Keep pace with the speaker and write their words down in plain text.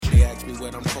ask me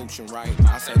what I'm coaching, right?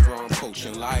 I said, bro, I'm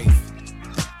coaching life.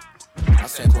 I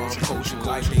said, bro, I'm coaching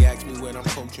life. They asked me what I'm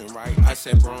coaching, right? I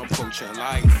said, bro, I'm coaching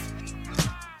life.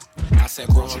 I said,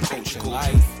 bro, I'm coaching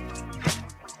life.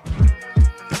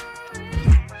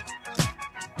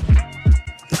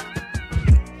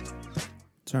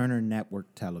 Turner Network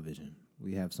Television.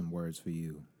 We have some words for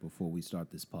you before we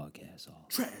start this podcast off.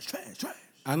 Trash.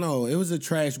 I know, it was a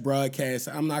trash broadcast.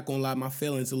 I'm not going to lie, my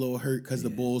feelings a little hurt because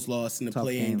the Bulls lost in the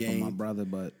play-in game. For my brother,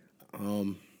 but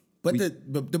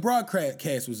the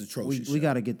broadcast was atrocious. We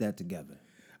got to get that together.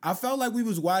 I felt like we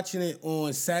was watching it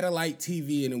on satellite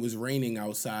TV and it was raining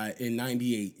outside in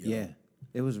 98. Yo. Yeah.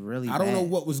 It was really bad. I don't know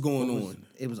what was going on.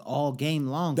 It was all game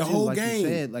long, the too, whole like game. You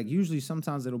said. Like, usually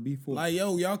sometimes it'll be for... Like,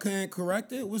 yo, y'all can't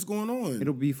correct it? What's going on?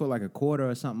 It'll be for like a quarter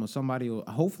or something, or somebody will...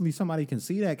 Hopefully somebody can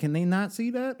see that. Can they not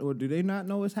see that? Or do they not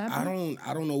know what's happening?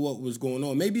 I don't know what was going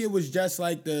on. Maybe it was just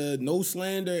like the no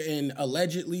slander and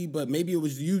allegedly, but maybe it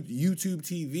was YouTube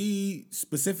TV,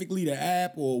 specifically the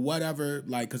app or whatever.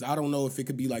 Like, because I don't know if it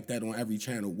could be like that on every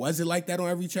channel. Was it like that on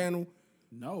every channel?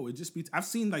 No, it just be. I've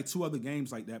seen like 2 other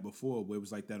games like that before where it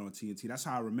was like that on TNT. That's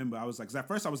how I remember. I was like, 'cause at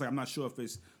first I was like, I'm not sure if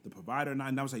it's the provider or not.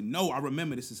 And I was like, no, I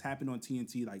remember this has happened on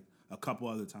TNT like a couple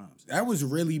other times. That was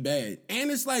really bad.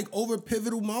 And it's like over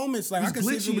pivotal moments. Like I could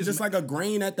see if it was just like a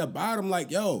grain at the bottom.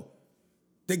 Like, yo,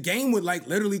 the game would like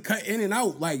literally cut in and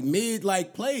out like mid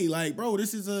like play. Like, bro,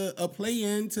 this is a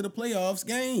play-in to the playoffs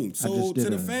game. So to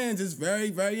the fans, it's very,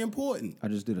 very important. I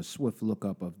just did a swift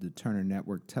lookup of the Turner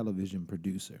Network Television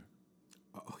producer.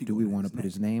 Do we want to put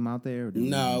his name out there? Or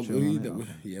no, we want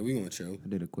to chill. I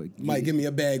did a quick. Might give me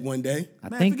a bag one day. I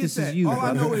think this is you. All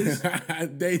brother. I know is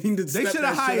they need to step that shit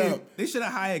up. They should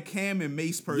have hired Cam and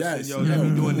Mace person, Yes, yo, that be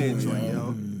doing their joint,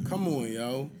 yo. Come on,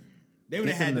 yo. They would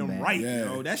have had them right,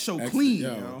 yo. That show clean,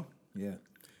 yo. Yeah.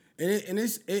 And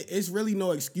it's really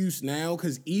no excuse now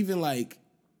because even like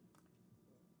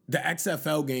the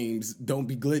XFL games don't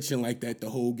be glitching like that the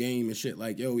whole game and shit.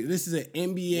 Like, yo, this is an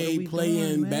NBA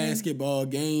play-in basketball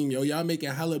game. Yo, y'all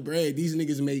making hella bread. These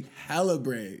niggas make hella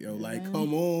bread. Yo, like,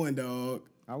 come on, dog.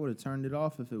 I would have turned it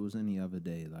off if it was any other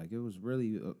day. Like, it was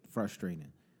really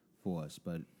frustrating for us.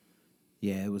 But,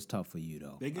 yeah, it was tough for you,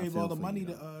 though. They gave all the money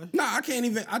to... Nah, I can't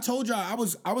even... I told y'all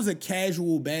I was a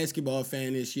casual basketball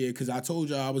fan this year because I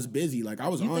told y'all I was busy. Like, I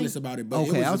was honest about it. But okay,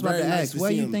 it was I was about very to nice ask,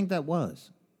 where you him. think that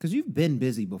was? Because you've been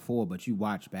busy before, but you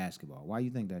watch basketball. Why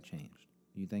you think that changed?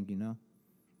 You think you know?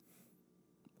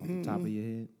 Off the top of your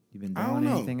head? You been doing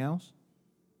anything else?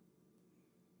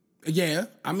 Yeah,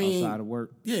 I mean... Outside of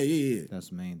work? Yeah. That's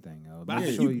the main thing. But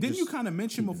didn't you kind of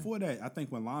mention before that, I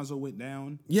think when Lonzo went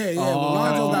down? Yeah, when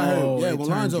Lonzo got hurt. Yeah, when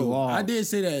Lonzo... off. I did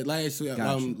say that last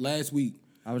week.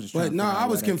 I was just but no, I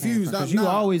was confused. Because you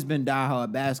always been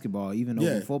diehard basketball, even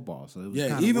over football. So it was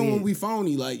even weird. when we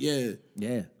phony, like, Yeah.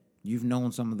 You've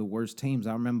known some of the worst teams.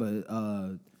 I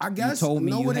remember I guess you told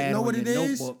me know you what had know on what your it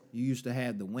is? notebook, you used to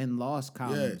have the win-loss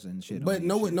columns and shit. But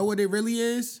know what it really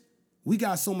is? We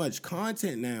got so much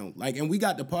content now. Like, and we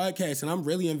got the podcast, and I'm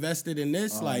really invested in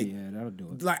this. Yeah, that'll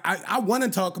do it. Like, I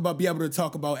want to be able to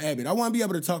talk about Abbott. I want to be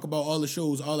able to talk about all the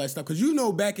shows, all that stuff. Because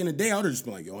back in the day, I would have just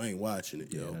been like, yo, I ain't watching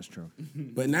it, yo. Yeah, that's true.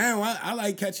 But now I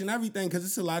like catching everything because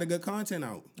it's a lot of good content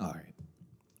out. All right.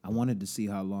 I wanted to see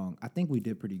how long. I think we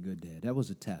did pretty good there. That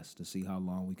was a test to see how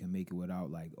long we can make it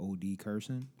without, like, OD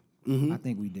cursing. I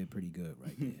think we did pretty good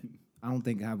right there. I don't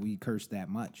think we cursed that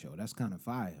much, yo. That's kind of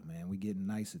fire, man. We getting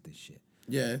nice at this shit.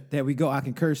 Yeah. There we go. I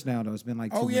can curse now, though. It's been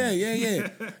like 2 minutes. Yeah.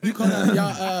 You call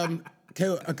y'all,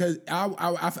 because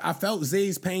I felt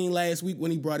Zay's pain last week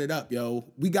when he brought it up, yo.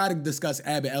 We got to discuss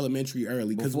Abbott Elementary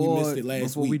early because we missed it last week.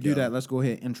 Before we do that, let's go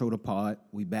ahead and intro the pod.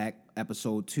 We back,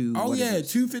 episode 2. Oh, yeah,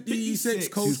 256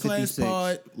 Coast Class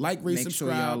Pod. Like, rate,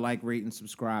 subscribe. Make sure y'all like, rate, and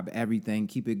subscribe. Everything.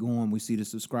 Keep it going. We see the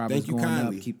subscribers going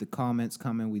up. Keep the comments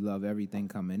coming. We love everything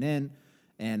coming in.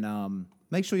 And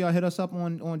make sure y'all hit us up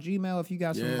on Gmail if you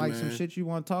got some shit you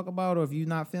want to talk about, or if you're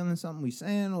not feeling something we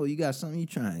saying, or you got something you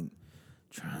trying to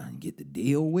get the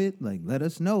deal with, like, let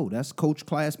us know. That's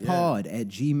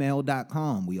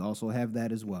coachclasspod@gmail.com. We also have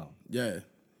that as well. Yeah.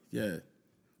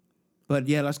 But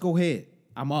yeah, let's go ahead.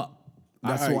 I'm up.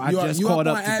 I just caught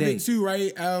up today. Abbott too,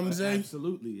 right, Zay?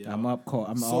 Absolutely. Yeah. I'm up.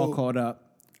 I'm all caught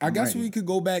up. I guess we could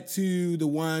go back to the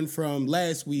one from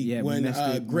last week when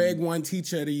Greg won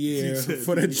Teacher of the Year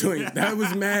for the joint. That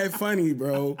was mad funny,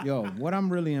 bro. Yo, what I'm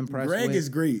really impressed with. Greg is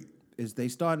great. Is they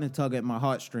starting to tug at my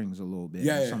heartstrings a little bit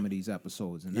in some of these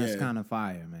episodes, and that's kind of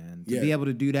fire, man. To be able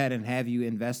to do that and have you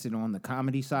invested on the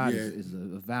comedy side is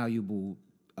a valuable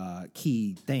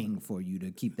key thing for you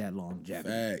to keep that longevity.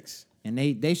 Facts. And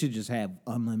they should just have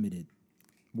unlimited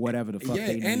whatever the fuck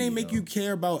they need. And they make you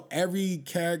care about every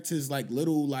character's like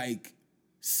little like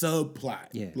subplot.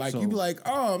 Yeah, like so, you be like,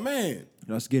 oh man.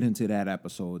 Let's get into that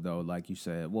episode though. Like you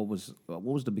said, what was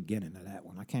the beginning of that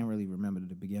one? I can't really remember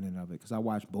the beginning of it because I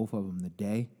watched both of them the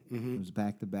day. It was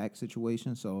back-to-back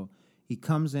situation. So he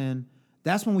comes in.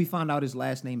 That's when we found out his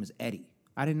last name is Eddie.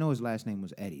 I didn't know his last name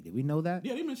was Eddie. Did we know that?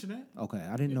 Yeah, they mentioned that. Okay,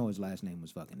 I didn't know his last name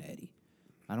was fucking Eddie.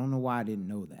 I don't know why I didn't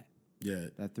know that. Yeah.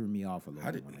 That threw me off a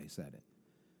little bit when they said it.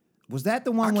 Was that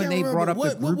the one when they brought up the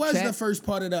group chat? What was the first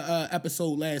part of the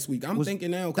episode last week? I'm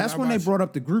thinking now. That's when they brought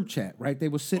up the group chat, right? They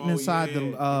were sitting inside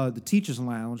the teacher's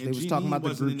lounge. And they was talking about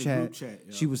the group chat.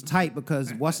 She was tight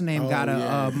because what's her name got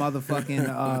a motherfucking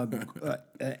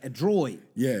a droid.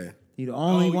 Yeah. He the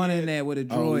only one in there with a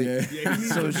droid.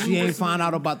 So she ain't found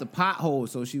out about the pothole,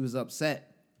 so she was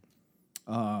upset.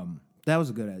 That was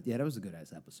a good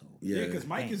ass episode. Yeah, because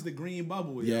Mike is the green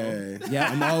bubble. Yeah, yeah.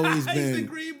 I'm always been. He's the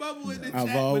green bubble in the chat.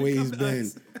 I've always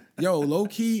been. Yo, low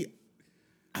key,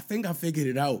 I think I figured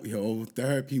it out. Yo,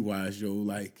 therapy wise, yo,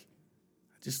 like,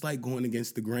 I just like going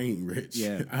against the grain, Rich.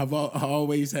 Yeah, I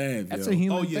always have. That's yo. a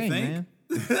human thing, man.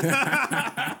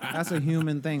 That's a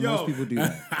human thing. Most people do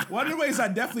that. One of the ways I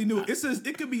definitely knew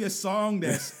it could be a song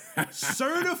that's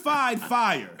certified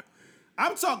fire.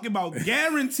 I'm talking about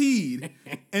guaranteed.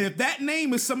 And if that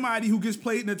name is somebody who gets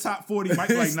played in the top 40, Mike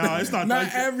like, nah, it's not Not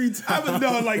like every time. I was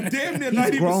no, like damn near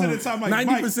 90% of the time. Like, 90%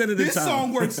 Mike, of the this time.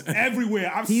 song works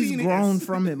everywhere. I've He's seen it. grown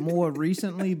from it more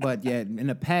recently, but yeah, in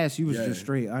the past, you was just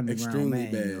straight underground extremely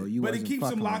man. bad. You know, you But it wasn't keeps them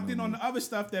fucking locked with in no on man. the other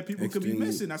stuff that people could be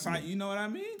missing. That's how you know what I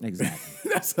mean.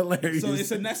 Exactly. That's hilarious.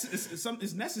 So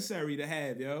it's necessary to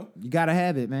have, yo. You gotta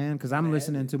have it, man, because I'm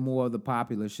listening to more of the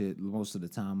popular shit most of the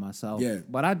time myself. Yeah.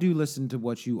 But I do listen to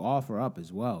what you offer up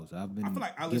as well. So I've been I feel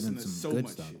like I giving listen to some so good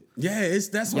much stuff. shit. Yeah,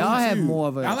 that's Y'all me have too. more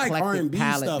of a I like eclectic R&B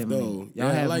palette stuff than though. me. Yeah,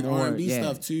 I like more, R&B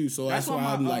stuff too. So that's why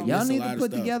I'm like, y'all miss a need lot to of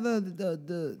put stuff. together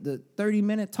the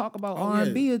 30-minute talk about Oh,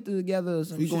 R&B together or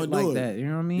some We shit gonna like do it. that. You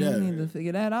know what I mean? Yeah. We need to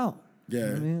figure that out. Yeah. You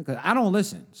know what I mean? 'Cause I don't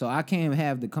listen, so I can't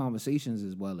have the conversations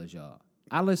as well as y'all.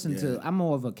 I listen to. I'm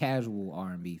more of a casual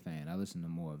R&B fan. I listen to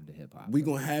more of the hip hop. We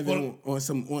gonna have it on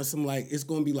some like it's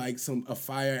gonna be like a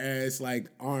fire ass like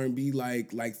R&B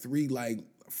like three like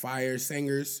fire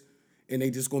singers, and they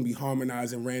just gonna be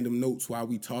harmonizing random notes while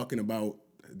we talking about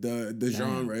the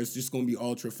genre. It's just gonna be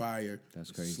ultra fire.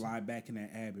 That's crazy. Slide back in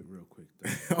that Abbott real quick.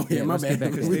 Oh yeah, my let's get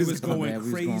bad. back to They this. was My going bad. We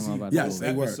was crazy. going about Yes, that.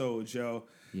 they were. Episode, yo.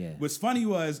 Yeah. What's funny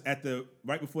was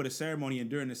right before the ceremony and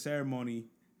during the ceremony,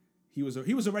 he was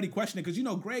already questioning because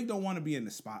Greg don't want to be in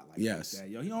the spotlight. Yes, like that,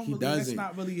 yo. He don't. He really, doesn't. That's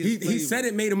not really his He said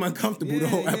it made him uncomfortable the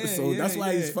whole Yeah, episode. yeah, That's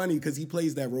why he's yeah. funny because he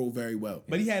plays that role very well.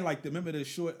 But he had like remember the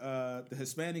short the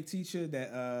Hispanic teacher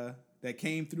that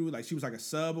came through, like she was like a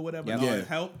sub or whatever, and all that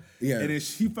help. Yeah. And then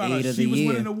she found out she was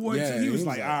winning the award too. He was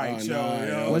like, all right,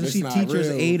 yo. Wasn't she teacher's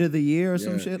aid of the year or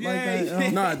some shit like that? Yeah.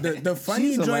 Nah, the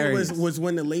funny joint was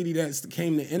when the lady that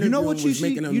came to interview was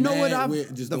making him mad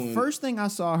with just doing. The first thing I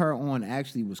saw her on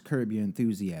actually was Curb Your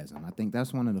Enthusiasm. I think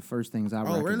that's one of the first things I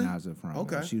recognized her from.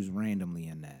 Okay. She was randomly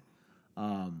in that.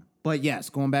 But yes,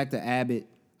 going back to Abbott,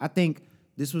 I think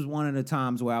this was one of the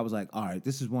times where I was like, all right,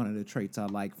 this is one of the traits I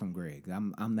like from Greg.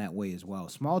 I'm that way as well.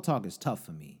 Small talk is tough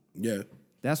for me. Yeah.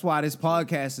 That's why this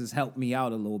podcast has helped me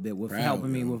out a little bit with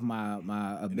helping me with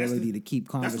my ability to keep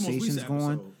conversations going.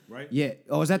 Episode, right? Yeah.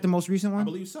 Oh, is that the most recent one? I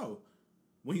believe so.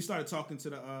 When he started talking to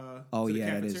the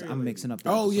it is. I'm mixing up. The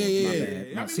Oh, episodes. yeah. My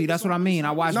bad. I mean, See, that's what I mean.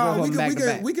 I watched both of them back to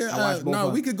back. We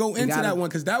could go into that one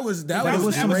because that was was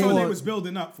the some episode more- they was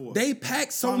building up for. They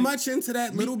packed so much into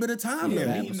that little bit of time. Yeah,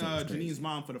 though. meeting Janine's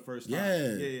mom for the first time. Yeah.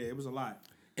 Yeah, it was a lot.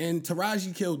 And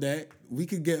Taraji killed that. We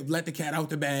could let the cat out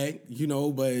the bag,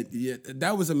 but yeah,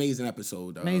 that was an amazing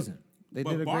episode. Dog. Amazing. They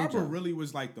But did a great Barbara job. really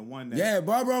was like the one that. Yeah,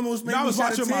 Barbara almost made I me was shed a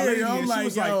watching my tear, lady. yo. I'm And she like,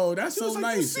 was yo, that's she so was like,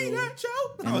 nice. You see yo. that, Joe?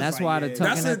 I And was that's like, why yeah. the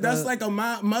tugging That's like a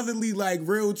motherly like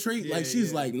real treat. Yeah, like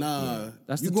she's yeah. like, nah,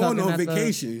 That's you the going tugging on at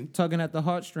vacation. tugging at the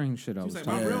heartstrings shit. I She's was like,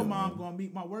 talking my real about. mom gonna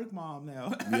meet my work mom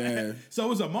now. Yeah. So it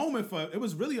was a moment it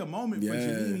was really a moment for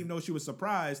Janine, even though she was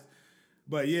surprised.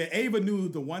 But yeah, Ava knew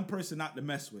the one person not to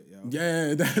mess with, yo.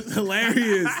 Yeah, that's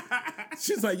hilarious.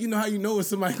 She's like, you know how you know when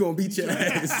somebody gonna beat your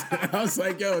ass. I was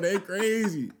like, yo, they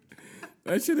crazy.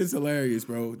 That shit is hilarious,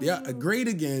 bro. Yeah, great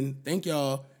again. Thank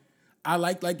y'all. I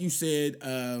like you said,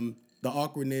 the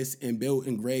awkwardness and Bill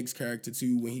and Greg's character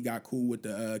too when he got cool with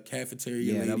the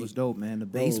cafeteria lady. That was dope, man. The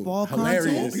baseball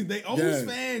hilarious. contest. They O's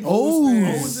fans.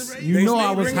 O's. You They know I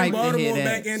was bringing hyped to Baltimore hear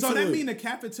back that. into So that it. mean the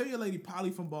cafeteria lady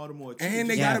probably from Baltimore too. And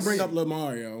they gotta bring up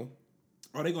Lamar, yo.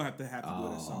 Oh, they gonna have to do it at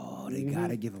some point. Oh, they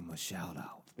gotta give him a shout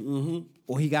out.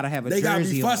 Or he got to have a jersey. They got to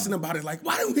be fussing on. about it. Like,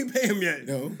 why don't we pay him yet?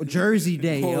 Yo? Jersey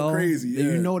day, yo. Crazy, yeah.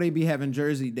 You know they be having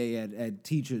Jersey day at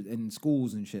teachers and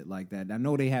schools and shit like that. I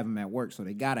know they have him at work, so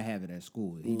they got to have it at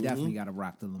school. He definitely got to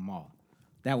rock the Lamar.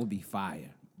 That would be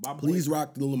fire. Please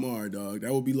rock the Lamar, dog.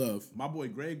 That would be love. My boy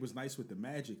Greg was nice with the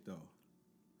magic, though.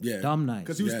 Yeah. Dumb nice.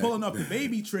 Because he was pulling up the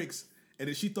baby tricks, and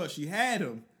then she thought she had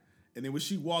him. And then when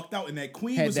she walked out and that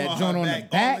queen had was that on joint her on back, the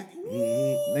back,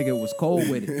 nigga was cold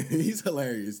with it. He's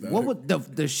hilarious, though. What was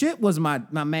the shit was my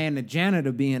man, the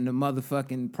janitor, being the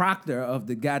motherfucking proctor of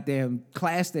the goddamn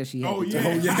class that she had. Oh,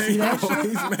 yeah. See that shit?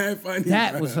 He's mad funny.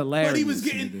 That was hilarious.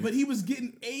 But he was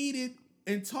getting aided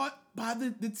and taught by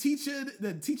the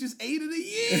teacher's aide of the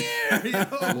year.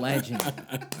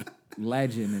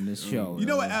 Legend in this show. You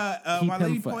know what my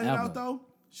lady pointed out though?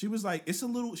 She was like, it's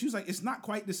not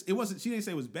quite this. It wasn't. She didn't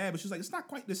say it was bad, but she was like, it's not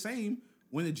quite the same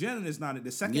when the janitor's not in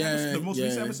the second episode, the most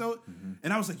recent episode.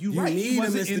 And I was like, you right. You need a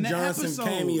Mr. Mr. Johnson episode.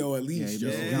 cameo at least.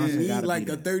 Yeah, you need like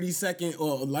a 30-second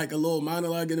or like a little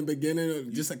monologue in the beginning, or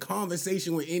just a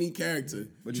conversation with any character.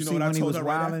 But you know what I told her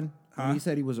right When he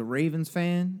said he was a Ravens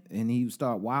fan and he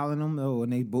started wilding them,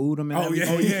 and they booed him. And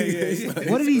yeah.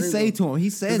 What did he say to him? He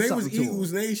said something to him. They was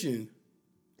Eagles Nation.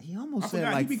 He almost said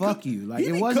like "fuck you," like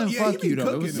it wasn't "fuck you"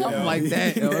 though. It was something like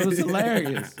that. It was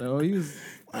hilarious. So he was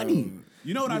funny.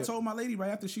 You know what I told my lady right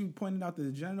after she pointed out that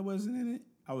the janitor wasn't in it?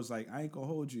 I was like, I ain't gonna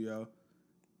hold you, yo.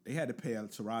 They had to pay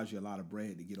Taraji a lot of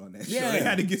bread to get on that show. They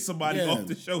had to get somebody off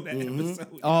the show that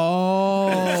episode.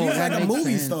 Oh, she's like a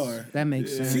movie star. That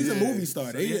makes sense. She's a movie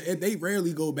star. They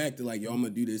rarely go back to like, yo, I'm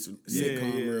gonna do this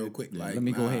sitcom real quick. Like, let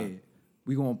me go ahead.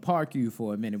 We're going to park you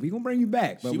for a minute. We're going to bring you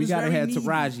back, but we got to have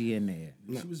Taraji in there.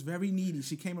 She was very needy.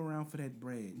 She came around for that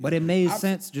bread. But it made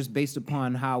sense just based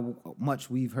upon how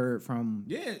much we've heard from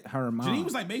her mom. Janine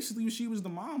was like, basically, she was the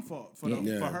mom for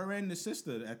her and the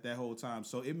sister at that whole time.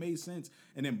 So it made sense.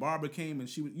 And then Barbara came, and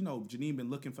she was, Janine been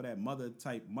looking for that mother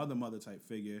type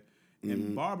figure.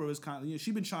 And Barbara was kind of,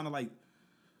 she been trying to like,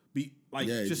 be like,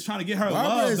 just trying to get her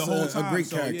love the whole time. A great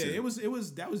character. Yeah,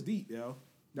 that was deep, yo.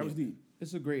 That was deep.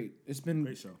 It's been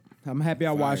great show. I'm happy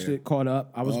I watched it, caught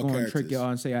up. I was going to trick y'all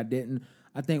and say I didn't.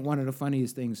 I think one of the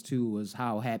funniest things too was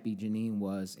how happy Janine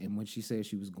was, and when she said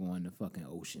she was going to fucking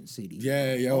Ocean City.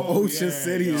 Yeah, yo, Ocean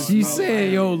City. Yo. She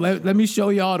said, "Yo, let me show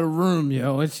y'all the room,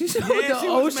 yo," and she showed the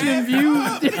ocean view.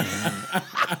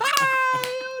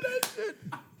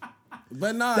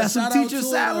 But nah, that's some teacher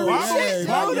salary shit.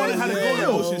 Barbara had to go to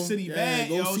Ocean City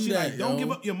bad, yo. She like, don't give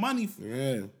up your money.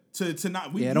 To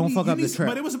not don't fuck up the trip.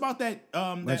 But it was about that.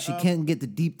 But she can't get the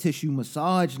deep tissue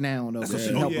massage now though, because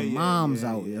she helping moms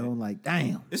out. Yo, like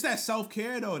damn. It's that self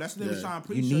care though. That's what they were trying to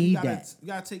preach. You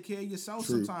gotta take care of yourself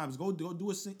sometimes. Go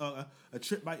do a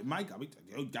trip by Mike.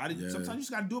 Sometimes you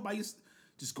just gotta do it by yourself.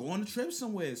 Just go on a trip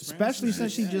somewhere. Especially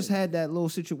since she just had that little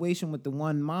situation with the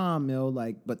one mom, yo.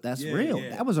 Like, but that's real.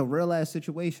 Yeah. That was a real ass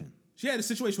situation. She had a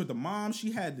situation with the mom.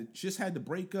 She just had to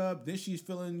break up. Then she's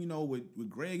feeling, with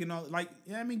Greg and all. Like,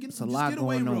 get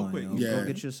away real quick. Go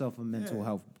get yourself a mental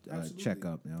health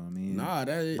checkup. You know what I mean? Nah,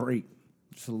 that is break.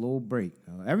 Just a little break.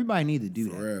 Everybody need to do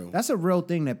that. Real. That's a real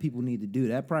thing that people need to do.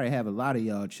 That probably have a lot of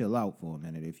y'all chill out for a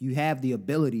minute if you have the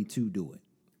ability to do it.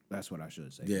 That's what I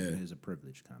should say. Yeah, it is a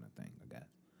privilege kind of thing, I guess.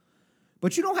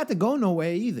 But you don't have to go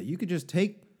nowhere either. You could just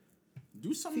take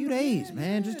a few days,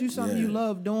 man. Just do something you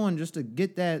love doing, just to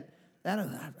get that.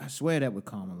 I swear that would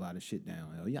calm a lot of shit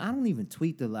down. I don't even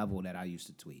tweet the level that I used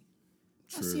to tweet.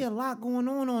 True. I see a lot going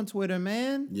on Twitter,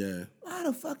 man. Yeah. A lot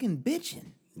of fucking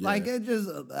bitching. Yeah. Like, it's just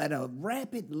at a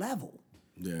rapid level.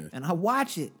 Yeah. And I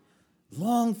watch it.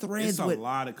 Long threads with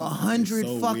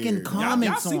 100 fucking weird.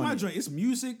 comments y'all see on my it. joint. It's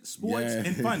music, sports,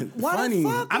 and fun. Funny.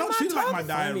 I don't treat it like my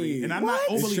diary, and I'm not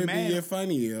overly mad. You're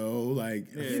funny, yo. Like,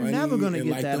 you're never gonna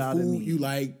get that out of me. You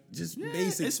like just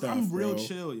basic stuff. I'm real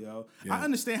chill, yo. Yeah. I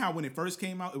understand how when it first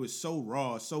came out, it was so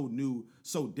raw, so new,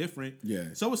 so different. Yeah.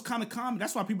 So it's kind of common.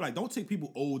 That's why people don't take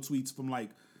people old tweets from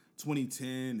 2010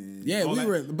 and we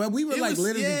were like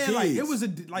literally kids. Like it was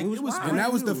and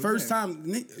that was the first time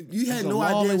you had no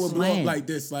idea what blow up like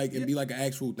this, and be like an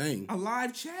actual thing. A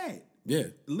live chat. Yeah,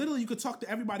 literally you could talk to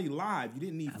everybody live. You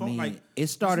didn't need phone. It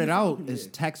started out as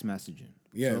text messaging.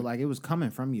 Yeah, so it was coming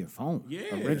from your phone.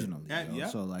 Originally.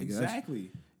 So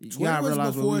exactly. Twitter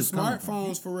was before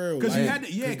smartphones for real. Because you had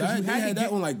to, you had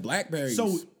that on BlackBerries.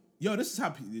 So this is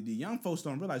how the young folks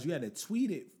don't realize you had to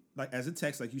tweet it as a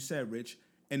text, like you said, Rich.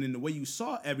 And then the way you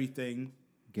saw everything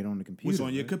get on the computer was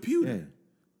on your computer. Yeah.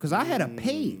 Because I had a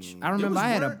page. I remember I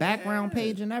had a background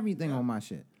page and everything on my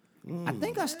shit. I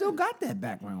think I still got that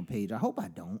background page. I hope I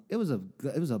don't. It was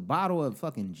a bottle of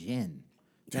fucking gin.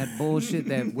 That bullshit,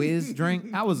 that Wiz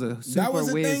drink. I was a super That was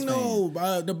a Wiz thing, fan.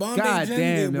 though. The Bombay God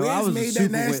Gin, damn, yo, I was Wiz made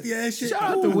that nasty ass shit. Shout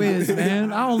out to Wiz,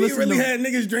 man. I don't He listen really to... had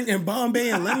niggas drinking Bombay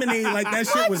and lemonade like that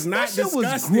shit was not that shit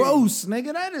disgusting. was gross,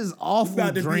 nigga. That is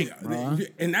awful drink, bro.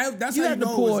 And that's you how had you to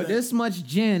know pour this much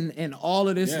gin and all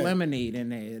of this lemonade in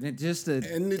there, and it just to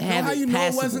and have how it you know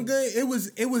passable. it wasn't good?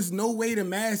 It was no way to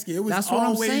mask it. It was That's what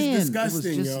always I'm saying.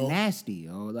 disgusting, it was just yo. nasty,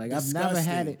 yo. Like Disgusting. I've never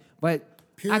had it, but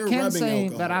Pure I can rubbing say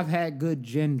alcohol. that I've had good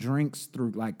gin drinks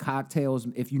through like cocktails.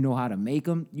 If you know how to make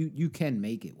them, you can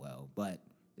make it well, but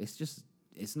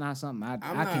it's not something I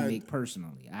can make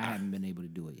personally. I haven't been able to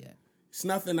do it yet. It's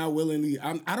nothing I willingly.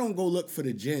 I don't go look for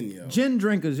the gin, yo. Gin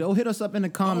drinkers, yo, hit us up in the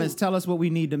comments. Tell us what we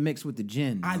need to mix with the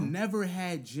gin. I never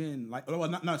had gin. Like, well,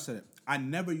 not said it. I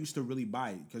never used to really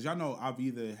buy it because y'all know I've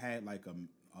either had like a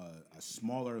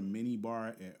smaller mini bar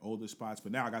at older spots,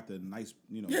 but now I got the nice,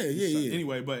 you know. Yeah.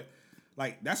 Anyway, but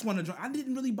like that's one of the. I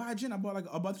didn't really buy gin. I bought like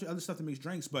a bunch of other stuff that makes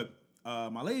drinks, but.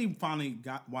 My lady finally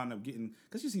wound up getting,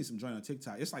 because she's seen some joint on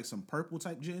TikTok. It's like some purple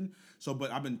type gin. So, but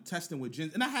I've been testing with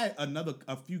gin, and I had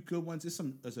a few good ones. It's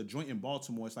a joint in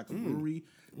Baltimore. It's like a brewery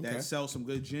that sells some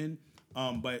good gin.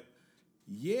 But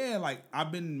yeah, like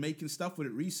I've been making stuff with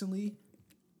it recently.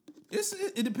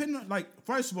 It depends on, like,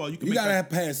 first of all, you gotta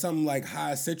have something like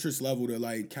high citrus level to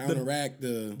like counteract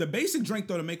the basic drink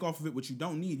though to make off of it, which you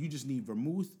don't need. You just need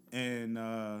vermouth and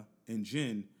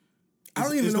gin. I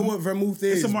don't even know what vermouth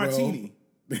is. It's a martini.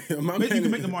 You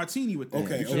can make the martini with that.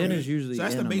 Okay. Gin is usually so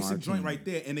that's the basic martini. joint right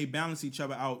there, and they balance each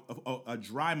other out. A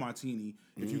dry martini,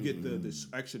 if you get the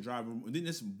extra dry vermouth, then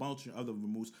there's a bunch of other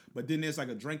vermouths, but then there's like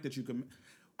a drink that you can.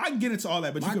 I can get into all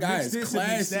that, but you can mix this and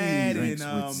mix that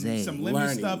and some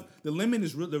lemon stuff. The lemon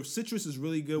is the citrus is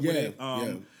really good with it.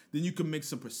 Then you can mix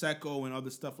some prosecco and other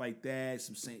stuff like that.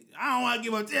 I don't want to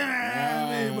give up, but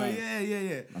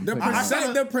yeah.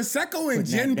 The prosecco and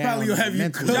gin probably will have you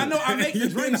cooked. I know I make the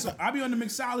drinks. So I be on the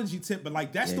mixology tip, but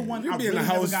like that's the one. You I be in really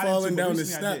the house never got falling into, down the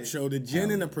steps, show. The gin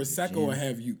and the prosecco will gin.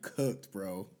 have you cooked,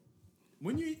 bro.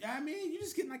 When you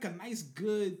just getting like a nice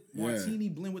good martini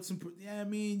blend with some.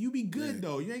 You be good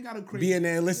though. You ain't got to crazy. Being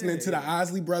there listening to the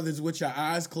Osley Brothers with your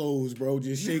eyes closed, bro,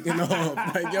 just shaking off.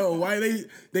 Like, yo, why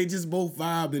they just both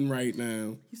vibing right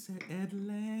now? He said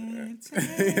Atlantis.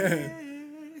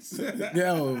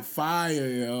 Yo, fire,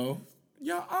 yo.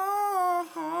 You're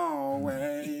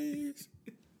always.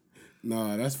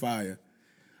 No, that's fire.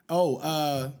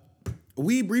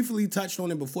 We briefly touched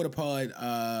on it before the pod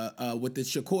with the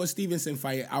Shakur Stevenson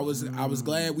fight. I was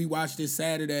glad we watched this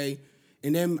Saturday,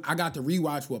 and then I got to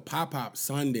rewatch with Pop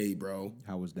Sunday, bro.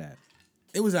 How was that?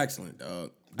 It was excellent,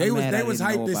 dog. They was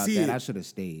hyped to see it. I should have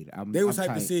stayed. They was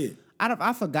hyped to see it.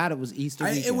 I forgot it was Easter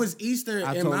weekend. It was Easter, and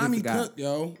totally mommy forgot. cooked,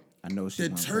 yo. I know she the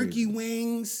went turkey crazy.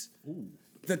 wings,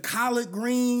 the collard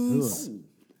greens,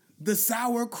 the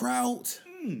sauerkraut.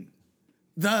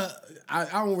 I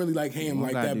don't really like ham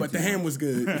like that, but the ham was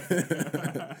good.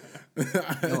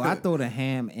 Yo, I throw the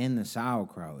ham in the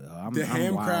sauerkraut. Yo. I'm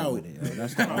ham wild kraut. with it. Yo.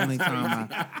 That's the only time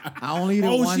I only eat it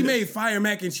one. She made fire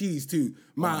mac and cheese too.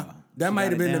 That might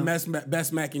have been the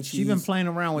best mac and cheese. She been playing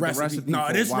around with the recipe. No,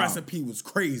 for this a while. recipe was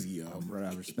crazy, yo. Bro,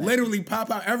 I respect Literally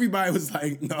pop out. Everybody was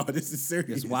like, "No, this is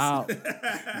serious. It's wild.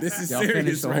 This is Y'all serious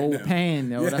finish the right whole now. pan,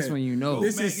 yo. That's when you know.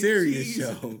 This Mac is and serious, cheese.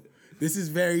 yo. This is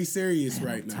very serious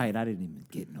right now. Tight. I didn't even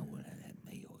get no of that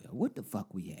mayo. Yo. What the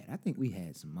fuck we had? I think we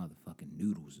had some motherfucking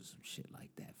noodles or some shit like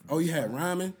that. Oh, you had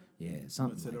ramen? Yeah,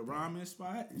 something To like the that. ramen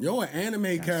spot. Yo, an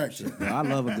anime character. Yo, I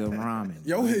love a good ramen.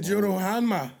 Yo, Hijiro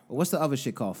Hanma. What's the other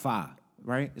shit called? Pho,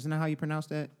 right? Isn't that how you pronounce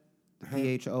that?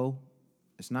 The PHO?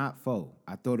 It's not pho.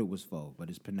 I thought it was pho, but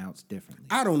it's pronounced differently.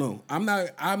 I don't know.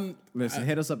 Listen,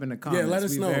 hit us up in the comments. let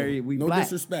us know. We No black.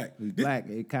 disrespect. We black.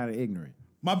 It kind of ignorant.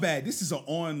 My bad. This is an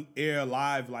on-air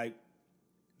live like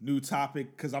new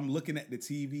topic because I'm looking at the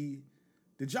TV.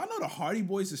 Did y'all know the Hardy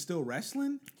Boys is still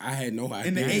wrestling I had no idea.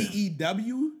 in the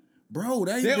AEW? Bro,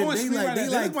 they They're on like screen right now. They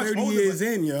like look much 30 older, years but-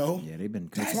 in, yo. Yeah, they've been.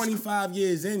 25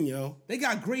 years in, yo. They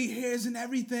got gray hairs and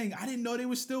everything. I didn't know they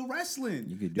were still wrestling.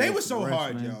 You could do They it were for so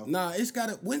hard, wrestling. yo. Nah, it's got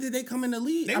to. When did they come in the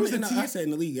league? They I was mean, the I T- said in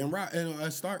the league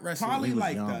and start wrestling. Probably was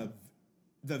like young.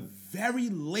 the very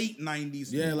late 90s.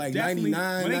 Yeah, like Definitely-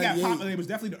 99, When they got 98. popular, it was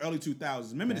definitely the early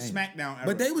 2000s. Remember the SmackDown era.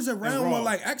 But they was and around Raw. when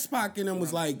like X-Pac and them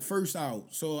was like first out.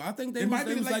 So I think they It was might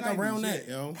be like late around 90s, that,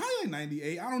 yeah. yo. Probably like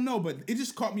 98. I don't know, but it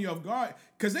just caught me off guard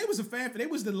because they was a fan. They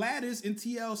was the ladders in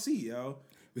TLC, yo.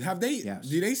 Have they? Yes.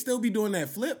 Do they still be doing that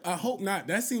flip? I hope not.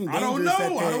 That seemed I dangerous. don't know. At I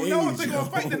that don't know age, if they're yo.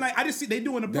 gonna fight tonight. I just see they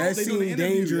doing the pro. That They doing the seemed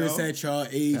interview, dangerous yo. at y'all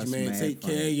age, That's man. mad Take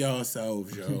funny. care of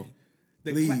yourselves, yo.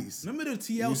 The Please. Remember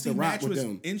the Used to TLC rock match with was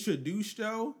them. introduced,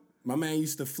 yo. My man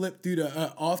used to flip through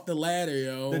the off the ladder,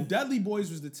 yo. The Dudley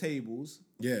Boys was the tables.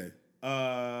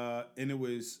 Yeah. And it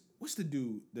was, what's the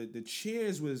dude? The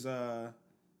Cheers was, I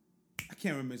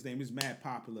can't remember his name. He's mad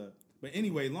popular. But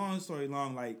anyway, long story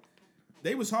long, like,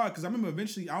 they was hard because I remember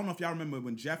eventually, I don't know if y'all remember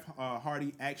when Jeff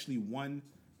Hardy actually won,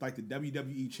 like, the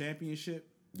WWE Championship.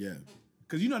 Yeah.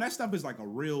 Because, you know, that stuff is, like, a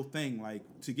real thing. Like,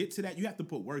 to get to that, you have to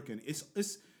put work in. It's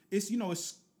you know,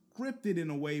 it's scripted in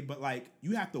a way, but, like,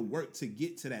 you have to work to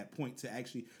get to that point to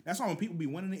actually. That's why when people be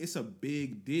winning it, it's a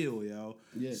big deal, yo.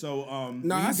 Yeah. So,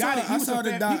 no, I saw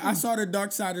the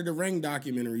Dark Side of the Ring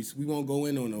documentaries. We won't go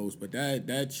in on those, but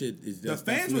that shit is just.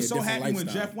 The fans were so happy when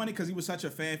Jeff won it because he was such a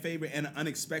fan favorite and an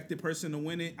unexpected person to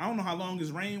win it. I don't know how long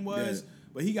his reign was,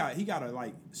 but he got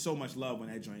like so much love when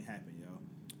that joint happened, yo.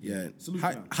 Yeah.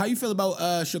 How you feel about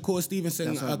Shakur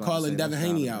Stevenson calling Devin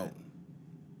Haney out?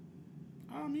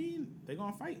 I mean, they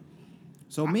gonna fight.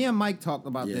 So me and Mike talked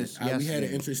about this yesterday. We had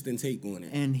an interesting take on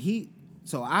it. And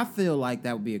so I feel like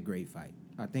that would be a great fight.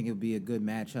 I think it would be a good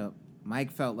matchup.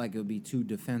 Mike felt like it would be too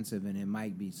defensive, and it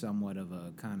might be somewhat of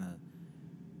a kind of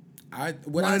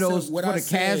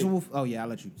casual. Oh yeah, I'll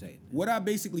let you say it. What I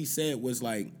basically said was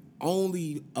like,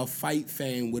 only a fight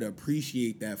fan would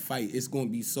appreciate that fight. It's going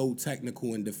to be so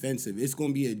technical and defensive. It's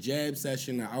going to be a jab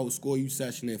session, an outscore you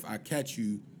session if I catch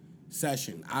you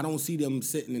session. I don't see them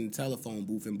sitting in the telephone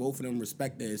booth, and both of them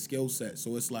respect their skill set.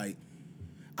 So it's like,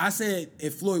 I said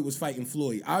if Floyd was fighting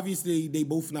Floyd, obviously they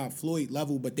both not Floyd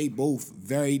level, but they both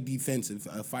very defensive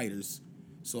fighters.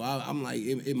 So I'm like,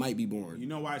 it might be boring. You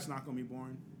know why it's not going to be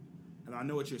boring? And I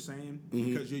know what you're saying,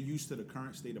 because you're used to the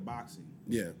current state of boxing.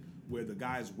 Yeah. Where the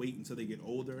guys wait until they get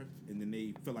older, and then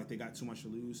they feel like they got too much to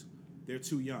lose. They're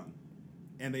too young,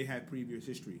 and they have previous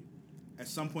history. At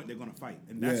some point, they're going to fight.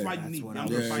 And that's why you need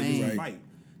younger fighters to fight.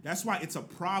 That's why it's a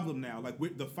problem now. Like,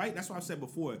 with the fight, that's what I've said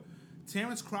before.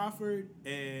 Terrence Crawford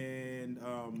and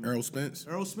Errol Spence.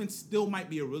 Errol Spence still might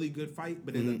be a really good fight,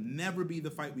 but it'll never be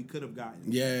the fight we could have gotten.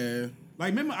 Yeah. Like,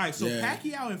 remember,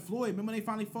 Pacquiao and Floyd, remember when they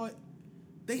finally fought?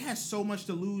 They had so much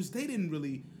to lose. They didn't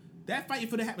really. That fight,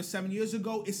 if it happened 7 years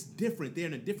ago, it's different. They're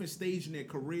in a different stage in their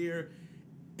career,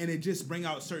 and it just bring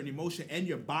out certain emotion, and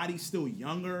your body's still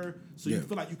younger, so you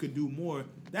feel like you could do more.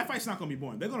 That fight's not going to be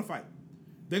boring. They're going to fight.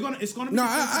 It's going to be. No,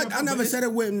 I never said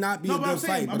it would not be a good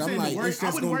fight, but I'm like, it's just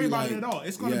I wouldn't worry about it at all.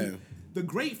 It's going to be. The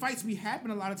great fights be happen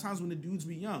a lot of times when the dudes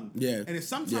be young. Yeah. And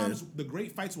sometimes the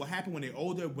great fights will happen when they're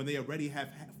older, when they already have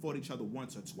fought each other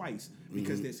once or twice,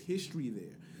 because there's history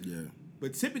there. Yeah.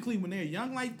 But typically when they're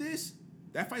young like this,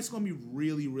 that fight's going to be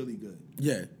really, really good.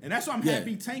 Yeah. And that's why I'm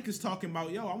happy Tank is talking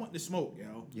about, yo, I want the smoke,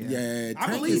 yo. Yeah,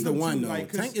 Tank is the one, though.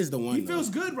 Like, Tank is the one, He feels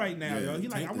good right now, yo. He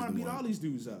like, I want to beat all these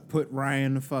dudes up. Put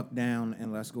Ryan the fuck down,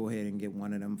 and let's go ahead and get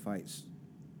one of them fights.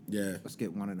 Yeah. Let's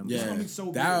get one of them. Yeah. It's going to be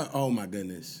so big. Oh, my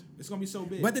goodness. It's going to be so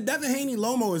big. But the Devin Haney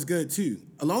Lomo is good, too.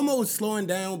 Lomo is slowing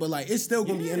down, but, like, it's still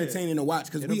going to be entertaining to watch,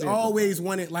 because we always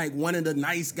wanted, like, one of the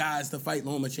nice guys to fight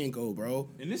Lomachenko, bro.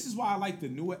 And this is why I like the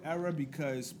newer era,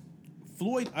 because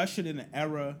Floyd ushered in an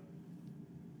era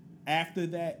after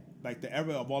that, like the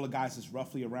era of all the guys that's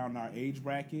roughly around our age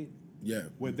bracket. Yeah.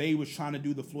 Where they was trying to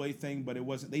do the Floyd thing, but it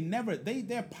wasn't.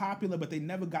 They're popular, but they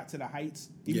never got to the heights,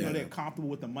 even though they're comfortable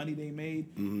with the money they made.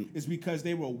 It's because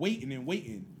they were waiting and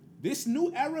waiting. This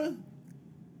new era,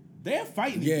 they're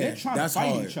fighting. They're trying to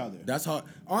fight each other. That's hard.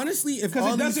 Honestly, if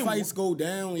all these fights go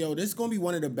down, yo, this is gonna be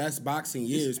one of the best boxing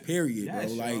years, period, bro.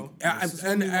 Like,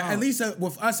 at least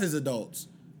with us as adults.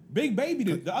 Big Baby,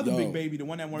 the other Big Baby, the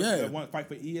one that wanted to fight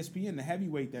for ESPN, the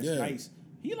heavyweight, that's nice.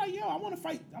 He like, yo, I want to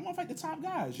fight the top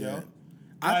guys, yo.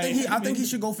 I think he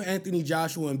should go for Anthony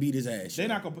Joshua and beat his ass. They're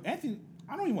not gonna Anthony.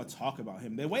 I don't even want to talk about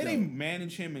him. The way they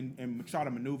manage him and try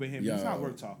to maneuver him, he's not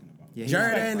worth talking about. Yeah,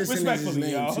 Jared Anderson is his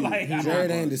name too. Like,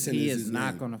 Jared Anderson he is is his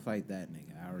not name. gonna fight that nigga.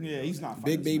 He's not.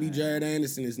 Big Baby Jared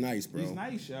Anderson is nice, bro. He's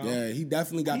nice, yo. Yeah, he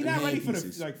definitely got the hand pieces.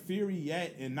 He's not ready for the Fury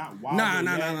yet, and not Wilder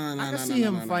Nah. I can see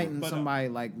him fighting somebody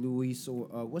like Luis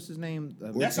or what's his name?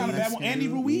 That's not a bad one. Andy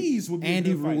Ruiz would be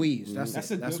Andy a good Ruiz. Fight.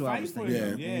 That's a good fight for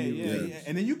him. Yeah.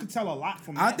 And then you could tell a lot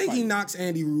from. I think he knocks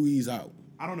Andy Ruiz out.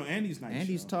 I don't know. Andy's nice.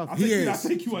 Andy's tough. I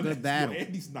think you good battle.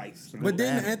 Andy's nice. But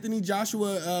then Anthony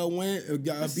Joshua beat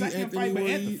Anthony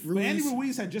Ruiz. But Andy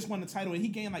Ruiz had just won the title, and he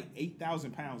gained like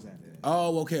 8,000 pounds after that.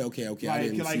 Oh, okay. I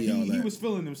didn't see all that. He was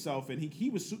feeling himself, and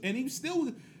he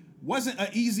still wasn't an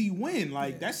easy win.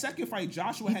 Like that second fight,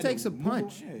 Joshua had takes a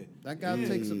punch. That guy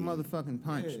takes a motherfucking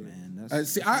punch, man.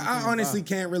 I honestly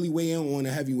can't really weigh in on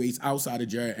the heavyweights outside of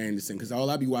Jared Anderson, because all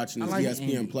I be watching is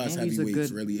ESPN Plus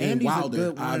heavyweights, really, and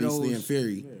Wilder, obviously, and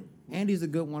Fury. Andy's a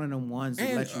good one of them ones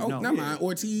to let you know. Never mind.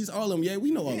 Ortiz, all of them. Yeah, we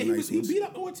know all the nice ones. He beat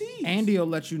up Ortiz. Andy will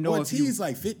let you know. Ortiz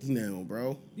like 50 now,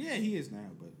 bro. Yeah, he is now,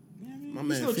 but. My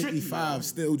man 55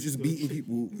 still just beating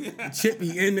people.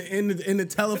 Chippy in the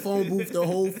telephone booth the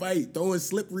whole fight, throwing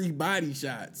slippery body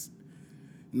shots.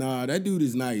 Nah, that dude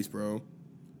is nice, bro.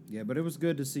 Yeah, but it was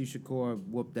good to see Shakur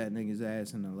whoop that nigga's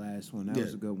ass in the last one. That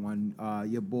was a good one.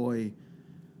 Your boy,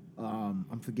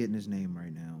 I'm forgetting his name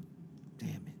right now. Damn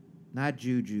it. Not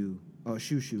Juju. Oh,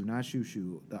 Shushu. Not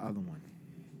Shushu. The other one.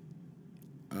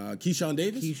 Keyshawn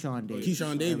Davis?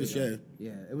 Keyshawn Davis, yeah.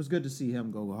 Yeah, it was good to see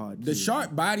him go hard. The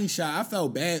sharp body shot, I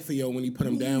felt bad for when he put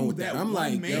him down with that. I'm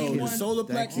like, yo, the solar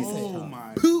plexus. Oh,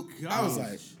 my poop. God. I was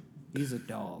like, he's a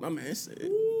dog. My man said,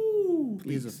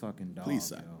 he's a fucking dog. Please,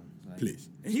 son. Like, please.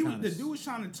 The dude was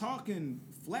trying to talk and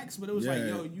flex, but it was like,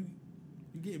 yo, you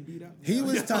getting beat up. He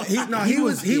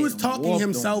was talking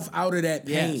himself out of that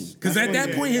pain because at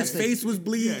that point his face was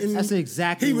bleeding. That's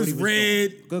exactly. He was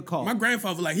red. Doing. Good call. My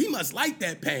grandfather was like, he must like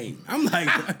that pain. I'm like,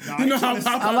 you know how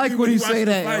I like when he say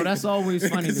that. Yo, that's always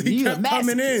funny. He kept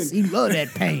coming in. He love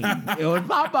that pain. Yo,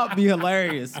 Pop-Up be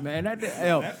hilarious, man.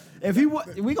 If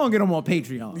we gonna get him on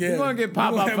Patreon. We're gonna get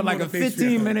Pop-Up for like a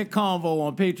 15-minute convo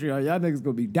on Patreon. Y'all niggas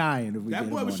gonna be dying if we get him on.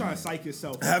 That boy was trying to psych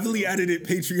himself. Heavily edited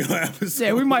Patreon episode.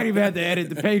 Yeah, we might even have to edit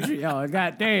the Patreon.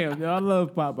 God damn, yo, I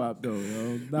love Pop-Up though.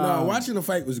 Yo. No, watching the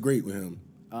fight was great with him.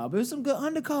 But there's some good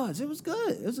undercards. It was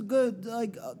good. It was a good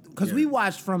because we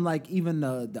watched from like even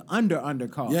the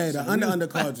undercards. Yeah, the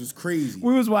undercards was crazy.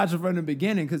 We was watching from the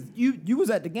beginning because you was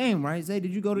at the game, right? Zay,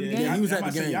 did you go to the game? Yeah, he was at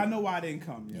the game. Y'all know why I didn't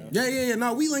come. Yeah.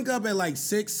 No, we link up at like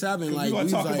 6, 7. Like we gonna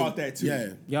talk about that too.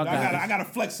 Yeah, I gotta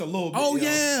flex a little bit. Oh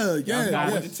yeah.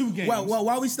 I went to 2 games. Well,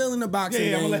 while we still in the boxing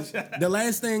game, the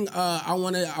last thing I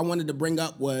wanted to bring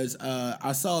up was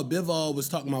I saw Bivol was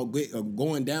talking about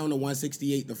going down to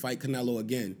 168 to fight Canelo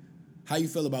again. How you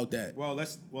feel about that? Well,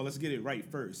 let's get it right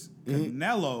first.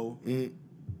 Canelo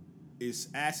is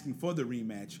asking for the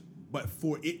rematch, but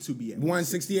for it to be at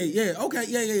 168. Yeah, okay,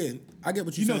 yeah. I get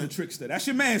what you're saying. You know the trickster. That's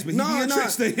your man's, but he be a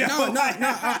trickster. No,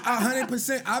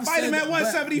 100%. I've fight him at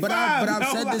 175. But I've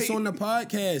said this on the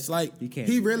podcast. Like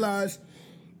he realized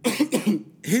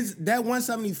that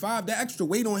 175, that extra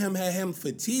weight on him had him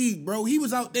fatigued, bro. He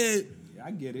was out there. I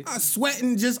get it. I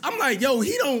sweating I'm like, yo,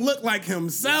 he don't look like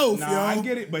himself, yo. I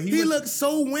get it, but he looked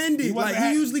so winded.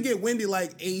 He usually get winded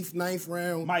like 8th, 9th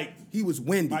round. Mike, he was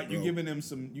winded. Mike, you giving him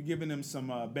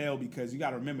some bail because you got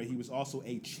to remember he was also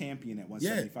a champion at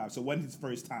 175, so it wasn't his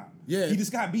first time. Yeah, he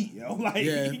just got beat, yo.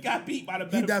 He got beat by the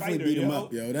better fighter. He definitely beat him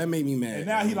up, yo. That made me mad. And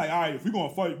now he like, all right, if we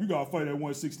gonna fight, we gotta fight at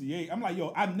 168. I'm like,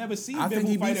 yo, I've never seen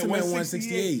Bivol fight at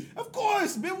 168. Of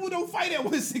course, Bivol don't fight at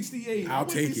 168. I'll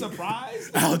take it.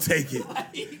 Surprised. I'll take it.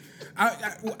 All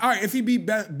right, if he beat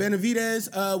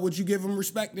Benavidez, would you give him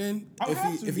respect then?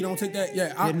 If he don't take that,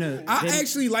 I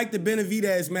actually like the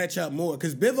Benavidez matchup more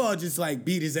because Bivol just like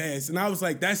beat his ass, and I was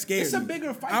like, that's scary. It's a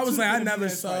bigger fight. I was like, I never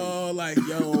saw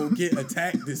get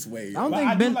attacked this way.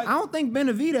 I don't think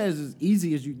Benavidez is as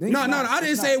easy as you think. No, I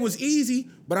didn't say it was easy,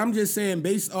 but I'm just saying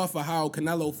based off of how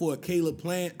Canelo fought Caleb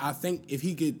Plant, I think if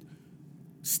he could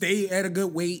stay at a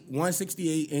good weight,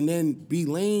 168, and then be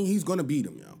lean, he's gonna beat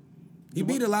him, yo. He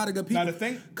beat a lot of good people. Now the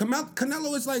thing,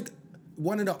 Canelo is like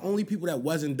one of the only people that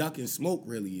wasn't ducking smoke,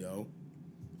 really, yo.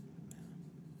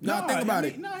 Think about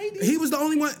it. He was the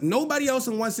only one. Nobody else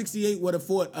in 168 would have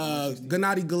fought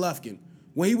Gennady Golovkin.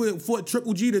 When he would fought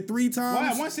Triple G 3 times. Well, at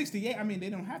 168, I mean, they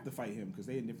don't have to fight him because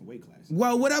they're in different weight classes.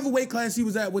 Well, whatever weight class he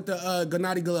was at with the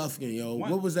Gennady Golovkin, yo.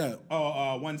 What was that?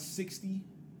 160.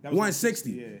 That was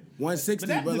 160. 160.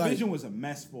 But that division was a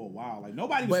mess for a while. Like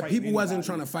nobody was fighting people wasn't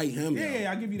trying to fight him. Yeah,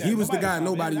 I'll give you that. He was the guy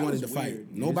nobody wanted to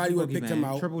fight. Nobody would have picked him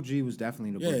out. Triple G was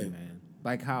definitely the boogeyman.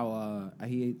 Like how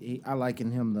I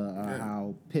liken him to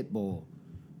how Pitbull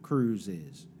Cruz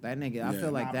is. That nigga, I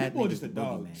feel like that Pitbull nigga's just a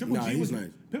dog.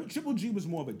 Triple G was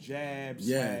more of a jab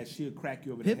slash he'll crack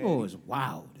you over the head. Pitbull is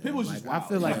wild. Pitbull's just wild. I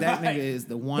feel like that nigga is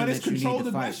the one that you need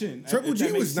to fight. Triple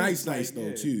G was nice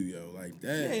though too, yo. Like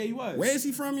that. Yeah, he was. Where is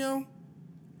he from, yo?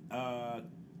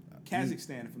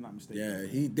 Kazakhstan, if I'm not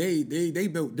mistaken. Yeah, they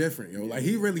built different, yo. Like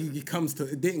he really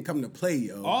didn't come to play,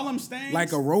 yo. All them stands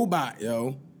like a robot,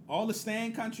 yo. All the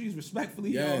stand countries,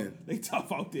 respectfully, yo, they tough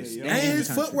out there, yo. And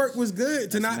his footwork was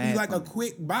good to not be like a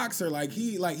quick boxer. Like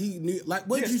he knew. Like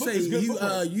what did you say? He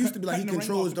used to be like he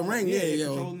controls the ring. Yeah,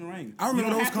 yo. Controlling the ring. I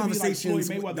remember those conversations.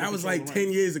 That was like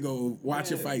 10 years ago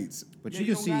watching fights. But you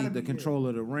can see the control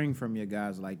of the ring from your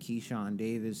guys like Keyshawn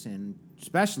Davis and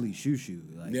especially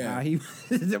Shushu. Like how he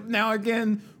now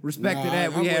again respect to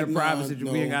that. We had a private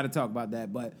situation. We ain't got to talk about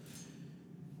that, but.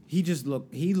 He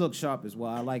looked sharp as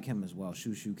well. I like him as well.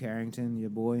 Shushu Carrington, your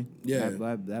boy. Yeah.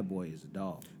 That boy is a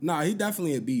dog. Nah, he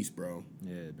definitely a beast, bro.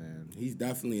 Yeah, man. He's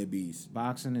definitely a beast.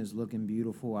 Boxing is looking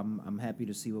beautiful. I'm happy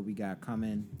to see what we got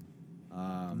coming.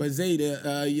 But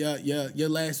Zayda, your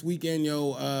last weekend,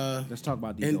 let's talk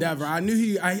about the endeavor. I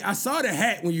knew I saw the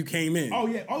hat when you came in. Oh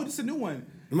yeah. Oh, this is a new one.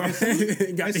 And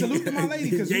salute to my lady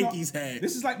because Yankees hat.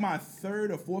 This is like my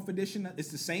 3rd or 4th edition. It's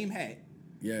the same hat.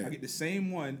 Yeah, I get the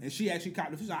same one, and she actually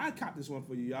copped it. She's like, I copped this one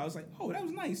for you. I was like, oh, that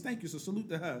was nice, thank you. So salute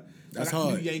to her. That's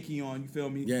hard. New Yankee on, you feel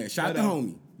me? Yeah, shout out to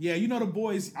homie. Yeah, the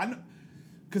boys. I know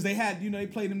because they had, they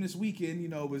played them this weekend.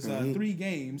 It was 3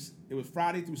 games. It was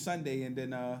Friday through Sunday, and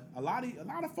then a lot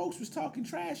of folks was talking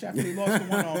trash after they lost the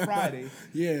one on Friday.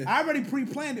 Yeah, I already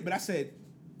pre-planned it, but I said.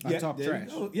 I talked trash.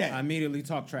 Yeah. I immediately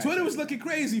talked trash. Twitter was looking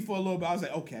crazy for a little bit. I was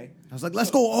like, okay. I was like,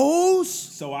 let's go, O's.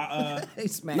 So I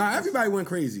everybody went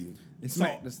crazy. It's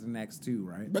smacked us the next 2,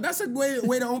 right? But that's a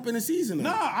way to open the season. No,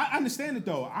 I understand it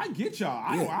though. I get y'all.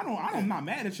 I'm not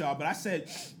mad at y'all, but I said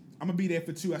I'm gonna be there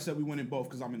for 2. I said we win in both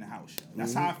because I'm in the house.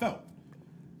 That's how I felt.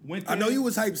 I know you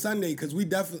was hyped Sunday because we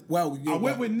definitely. I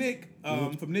went with Nick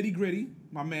from Nitty Gritty.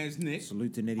 My man's Nick.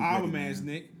 Salute to Nitty Gritty. Our man's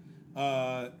Nick.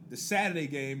 The Saturday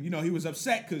game, he was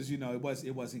upset because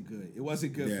it wasn't good. It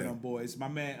wasn't good for them boys. My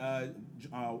man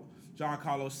John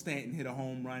Carlos Stanton hit a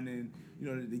home run, and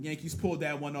the Yankees pulled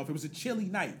that one off. It was a chilly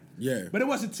night. Yeah, but it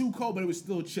wasn't too cold, but it was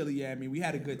still chilly. Yeah, I mean, we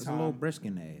had a good time. It was a little brisk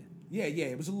in there. Yeah,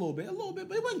 it was a little bit,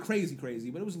 but it wasn't crazy,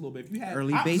 but it was a little bit. If you had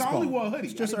early baseball, I only wore a hoodie.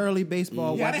 It's just early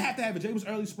baseball. Yeah, I didn't have to have it was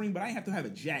early spring, but I didn't have to have a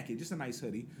jacket, just a nice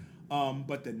hoodie.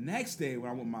 But the next day when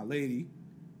I went with my lady,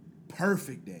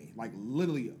 perfect day, like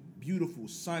literally beautiful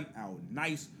sun out,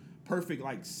 nice, perfect,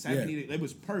 like 70. Yeah. It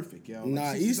was perfect, yo.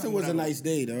 Like Easter was a nice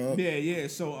day, though. Yeah.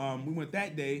 So we went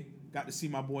that day. Got to see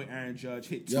my boy Aaron Judge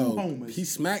hit 2 homers. He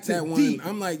smacked that one. Deep.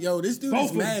 I'm like, yo, this dude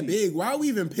is mad big. Why are we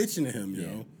even pitching to him,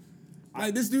 yo?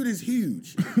 Like, this dude is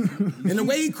huge. And the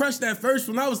way he crushed that first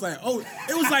one, I was like, oh,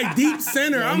 it was like deep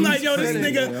center. I'm like, yo, this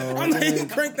nigga, I'm like, he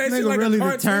cranked that shit like really a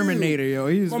cartoon. The Terminator, yo.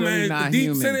 He's really not deep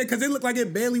human. Center, because it looked like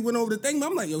it barely went over the thing. But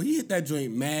I'm like, yo, he hit that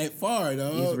joint mad far,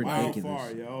 dog. He's ridiculous.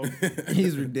 Far, yo.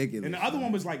 He's ridiculous. And the other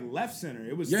one was like left center.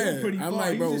 It was still pretty far. I'm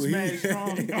like, bro, he's just mad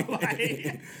strong.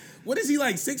 What is he,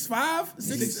 like, 6'5"? They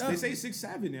say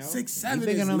 6'7", yo. 6'7"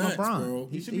 is nuts, bro.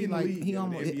 He should be in the league. He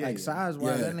almost, like,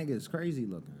 size-wise, that nigga is crazy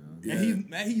looking. Yeah.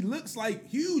 And he looks like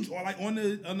huge or like on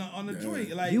the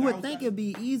joint. Like you would think it'd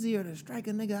be easier to strike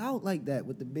a nigga out like that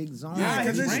with the big zone. Yeah,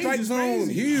 because his strike zone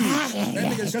huge. That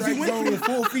nigga strike zone was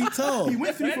 4 feet tall. He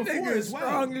went 3 for 4 as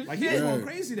well. Like he was going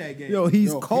crazy that game. Yo,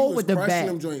 he's cold with the bat.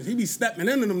 Them joints. He be stepping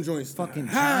into them joints. Fucking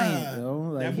giant,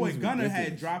 yo. Like, that boy Gunner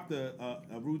had dropped a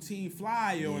routine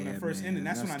fly, yo, in the first inning.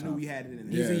 That's when I knew we had it in the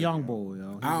bag. He's a young boy,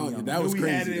 yo. That was crazy.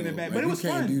 We had it in the bag, but it was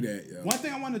fun. Do that, yo. One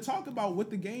thing I wanted to talk about with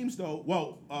the games, though.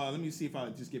 Well, let me see if I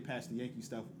just get past the Yankee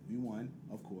stuff. We won,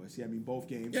 of course. Yeah, I mean both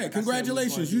games. Yeah, like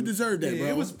congratulations. You deserved that, bro.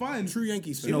 It was fun. True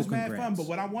Yankees fan. It was mad fun. But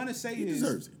what I want to say is,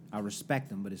 deserves it. I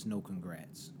respect him, but it's no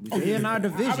congrats. They're in our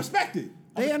division. I respect it.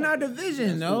 They in our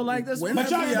division, though. Like that's when have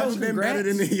we ever been better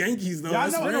than the Yankees, though?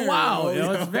 Y'all know in a while, yo.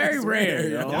 It's very rare,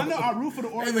 yo. Y'all know I root for the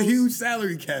Orioles. They have a huge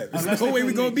salary cap. There's no way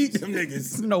we gonna beat them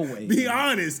niggas. No way. Be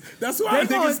honest. That's why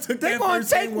niggas took that first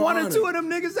They're gonna take 1 or 2 of them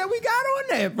niggas that we got on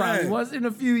there probably once in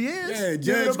a few years. Yeah,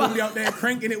 Judge gonna be out there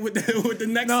cranking it with the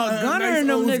next. No, Gunner and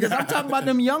them niggas. I'm talking about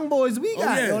them young boys we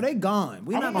got. Yo, they gone.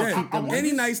 We not gonna keep them.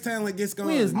 Any nice talent gets gone.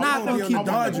 We is not gonna keep Dodgers.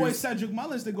 I want the boy Cedric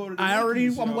Mullins to go to the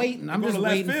Yankees. I'm waiting. I'm just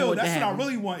waiting for it to happen. That's what I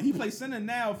really want. He plays center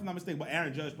now, if I'm not mistaken, but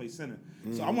Aaron Judge plays center.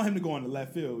 So I want him to go on the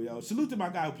left field, yo. Salute to my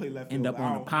guy who played left field. End up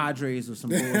on the Padres or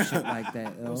some bullshit like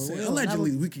that.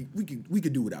 Allegedly, we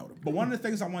could do without him. But one of the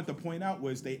things I wanted to point out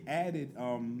was they added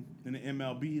in the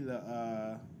MLB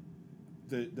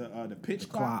the pitch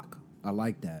clock. I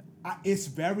like that. It's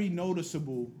very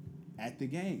noticeable at the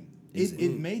game.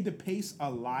 It made the pace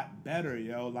a lot better,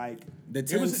 yo. Like the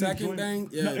 10-second thing.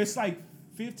 Yeah. No, it's like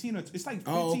 15 or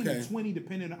to 20,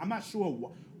 depending. I'm not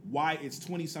sure why it's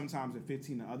 20 sometimes and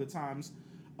 15 at other times.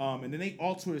 And then they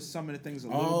alter some of the things a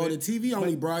little bit. Oh, the TV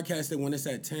only broadcast it when it's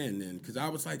at 10 then. Because I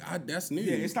was like, that's new.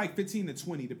 Yeah, it's like 15 to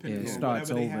 20 depending on starts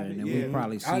whatever over, they have. and then we'll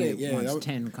probably see it once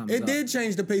 10 comes up. It did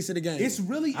change the pace of the game. It's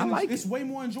really, it's way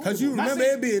more enjoyable. Because you remember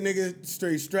it'd be a nigga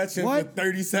straight stretching for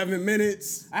 37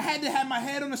 minutes. I had to have my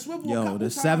head on the swivel a couple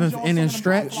the times, 7th inning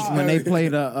stretch when they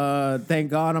played Thank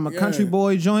God I'm a Country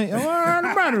Boy joint. Yo,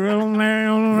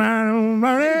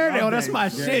 that's my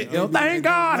shit. Yo, thank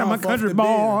God I'm a country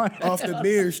boy. Off the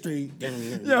beer street.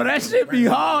 Yo, that shit be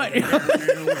hard.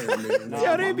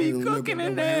 Yo, they be cooking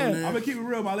in there. I'm gonna keep it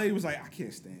real. My lady was like, I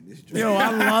can't stand this drink. Yo, I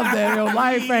love that. Yo,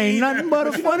 life ain't nothing but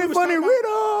a funny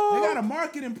riddle. They got a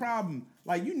marketing problem.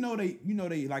 Like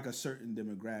they like a certain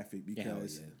demographic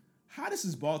because how this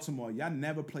is Baltimore. Y'all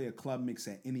never play a club mix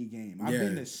at any game. I've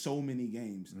been to so many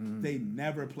games. They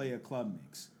never play a club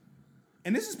mix.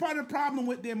 And this is part of the problem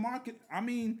with their market. I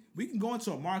mean, we can go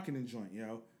into a marketing joint,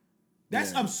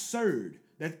 That's absurd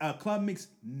that a club mix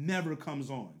never comes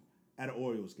on at an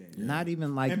Orioles game. Not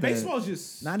even like and baseball's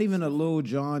just not even a Lil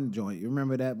Jon joint. You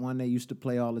remember that one they used to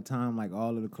play all the time? Like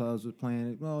all of the clubs was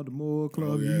playing it. Oh, the more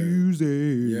club music.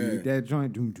 Yeah. That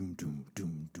joint. Doom, doom, doom,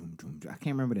 doom, doom, doom. I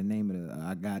can't remember the name of it.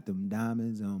 I got them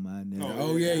diamonds on my neck.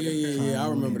 Yeah. I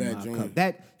remember that joint.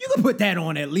 That you can put that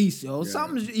on at least, yo.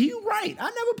 Something. You right.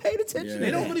 I never paid attention. They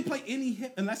don't really play any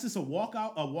hip unless it's a walk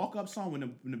up song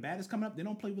when the bat is coming up. They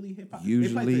don't play really hip hop.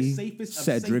 Usually, they play the safest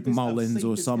Cedric Mullins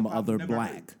or some other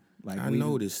black. Heard. Like I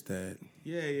noticed that.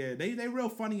 Yeah. They real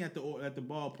funny at the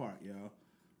ballpark, yo.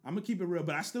 I'm gonna keep it real,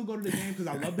 but I still go to the game because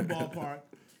I love the ballpark.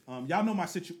 Y'all know my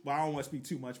situation. Well, I don't want to speak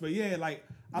too much, but yeah, like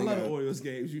I love the Orioles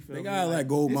games. You feel me? They gotta let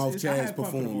Goldmouth Chaz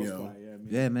perform, yo.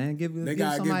 Yeah, man. Give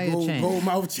somebody a chance.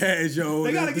 Goldmouth Chaz, yo.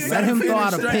 Let him throw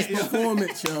out a pitch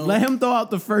performance, yo. Let him throw out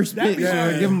the first pitch.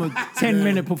 Give him a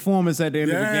 10-minute performance at the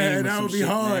end of the game. Yeah, that would be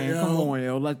hard, yo. Come on,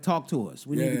 yo. Like, talk to us.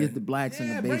 We need to get the blacks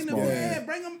in the baseball.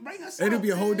 Bring us. It'll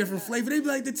be a whole different flavor. They'd be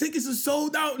like, the tickets are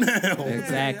sold out now.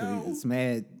 Exactly. It's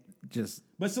mad. Just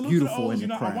but salute beautiful to the O's, in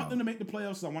the crowd. I want them to make the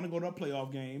playoffs. I want to go to a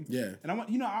playoff game. Yeah, and I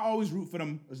want I always root for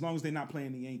them as long as they're not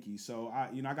playing the Yankees. So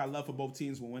I got love for both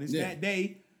teams. But when it's that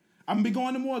day, I'm gonna be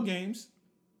going to more games.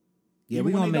 Yeah,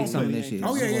 we're gonna make some this year.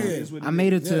 Oh yeah. I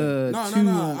made it to two.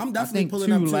 I'm definitely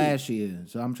pulling up 2 last year,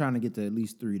 so I'm trying to get to at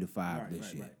least 3 to 5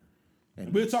 this year.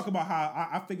 Right. We'll talk about how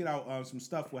I figured out some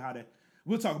stuff with how to.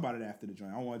 We'll talk about it after the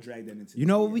joint. I don't want to drag that into. You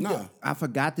know what we did? I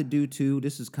forgot to do too.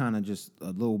 This is kind of just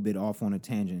a little bit off on a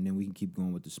tangent, and then we can keep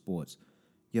going with the sports.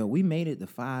 Yo, we made it to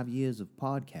 5 years of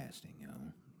podcasting, yo.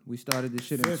 We started this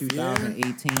shit in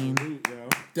 2018.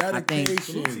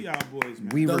 Dedication. To y'all boys,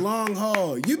 man. The long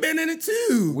haul. You've been in it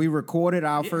too. We recorded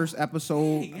our first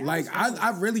episode.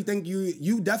 I really think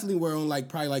you definitely were on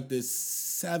probably the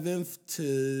 7th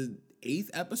to 8th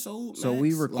episode. Max. So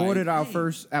we recorded our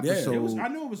first episode. I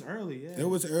knew it was early. Yeah. It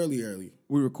was early.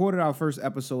 We recorded our first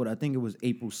episode. I think it was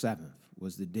April 7th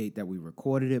was the date that we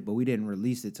recorded it, but we didn't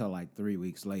release it till 3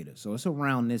 weeks later. So it's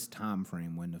around this time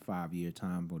frame when the 5-year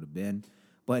time would have been.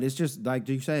 But it's just like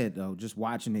you said, though, just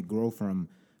watching it grow from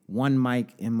one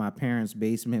mic in my parents'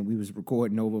 basement. We was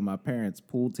recording over my parents'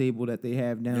 pool table that they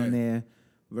have down there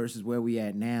versus where we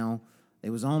at now.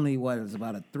 It was only, it was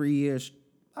about a 3 years,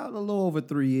 a little over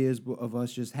 3 years of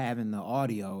us just having the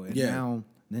audio. And now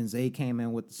then Zay came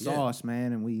in with the sauce,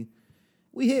 man, and we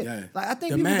hit. Yeah. I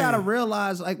think people gotta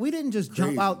realize, we didn't just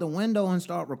jump out the window and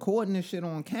start recording this shit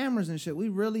on cameras and shit. We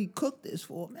really cooked this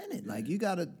for a minute. You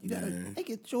gotta make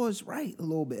it sure it's right a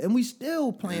little bit. And we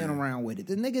still playing around with it.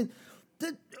 The nigga,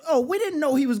 we didn't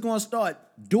know he was gonna start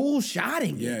dual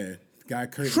shotting it. Yeah.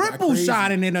 Got crazy. Triple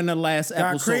shotting it in the last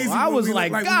episode. I was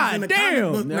like, God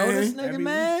damn, this nigga,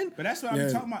 man. But that's what I'm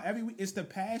talking about every week. It's the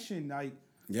passion.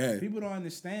 People don't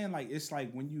understand. It's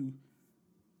when you.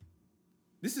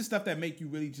 This is stuff that make you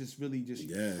really just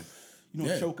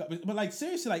choke up. But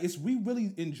seriously, we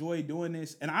really enjoy doing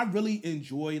this, and I really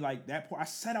enjoy that part. I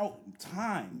set out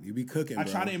time. You be cooking. I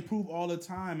try to improve all the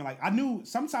time, and I knew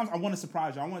sometimes I want to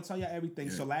surprise you. I want to tell you everything.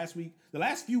 Yeah. So the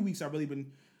last few weeks, I've really been.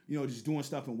 Just doing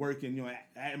stuff and working,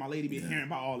 and my lady been hearing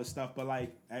about all this stuff, but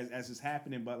as it's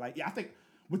happening, but I think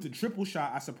with the triple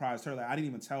shot, I surprised her. I didn't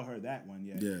even tell her that one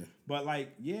yet. Yeah. But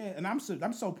and I'm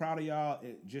so proud of y'all,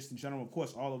 just in general, of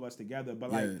course, all of us together, but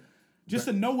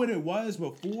to know what it was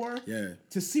before,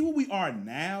 to see what we are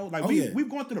now, we've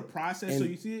gone through the process, so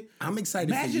you see it. I'm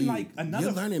excited for you.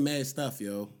 You're learning mad stuff,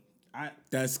 yo.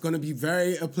 That's going to be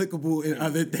very applicable in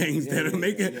other things that are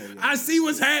making. I see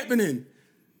what's happening.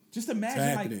 Just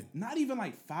imagine, not even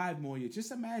 5 more years.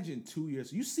 Just imagine 2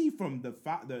 years. You see from the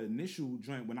initial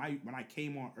joint when I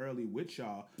came on early with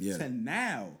y'all to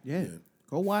now. Yeah.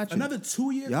 Go watch another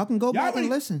 2 years. Y'all can go back and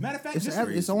listen. Matter of fact,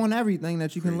 it's on everything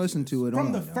that you can listen to it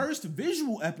from the first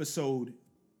visual episode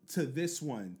to this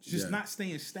one. Just not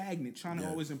staying stagnant, trying to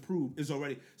always improve is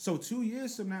already. So 2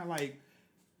 years from now,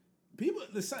 people,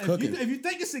 if you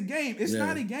think it's a game, it's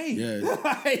not a game.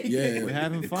 Yeah. We're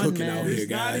having fun, man. Out here, it's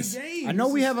guys. not a game. I know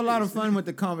we have a lot of fun with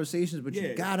the conversations, but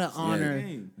you gotta honor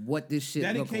what this shit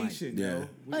dedication,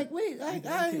 look like.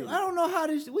 I don't know how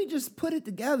we just put it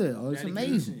together. It's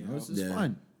amazing. This is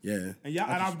fun. Yeah. And y'all,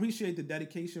 and I appreciate the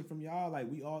dedication from y'all.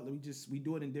 We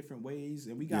do it in different ways,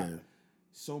 and we got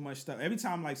so much stuff. Every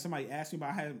time somebody asks me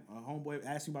about, I had a homeboy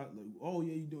ask me about,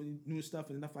 you doing new stuff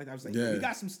and stuff like that. I was like, we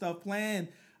got some stuff planned.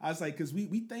 I was like, because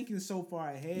we thinking so far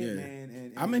ahead, man.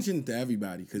 And I mentioned it to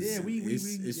everybody because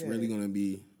it's really going to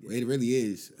be, it really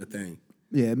is a thing.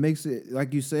 Yeah, it makes it,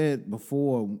 like you said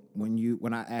before,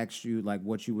 when I asked you like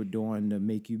what you were doing to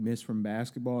make you miss from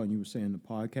basketball, and you were saying the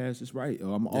podcast, it's right.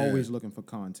 I'm always looking for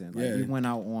content. Like we went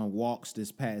out on walks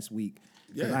this past week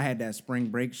because I had that spring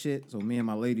break shit. So me and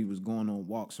my lady was going on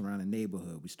walks around the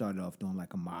neighborhood. We started off doing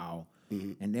like a mile,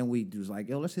 and then we was like,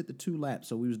 yo, let's hit the 2 laps.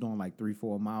 So we was doing like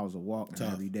 3-4 miles of walking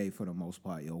every day for the most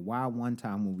part. Yo, why one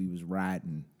time when we was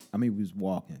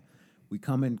walking. We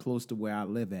come in close to where I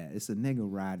live at. It's a nigga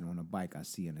riding on a bike I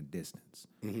see in the distance.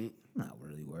 I'm not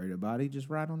really worried about it. He just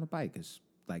ride on the bike. It's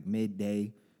like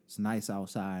midday. It's nice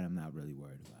outside. I'm not really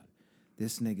worried about it.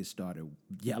 This nigga started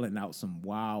yelling out some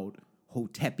wild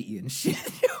Hotepi and shit.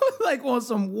 Like on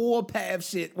some warpath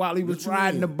shit while he was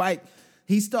riding the bike.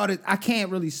 He started, I can't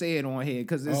really say it on here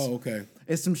because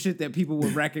it's some shit that people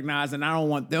would recognize, and I don't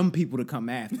want them people to come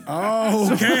after.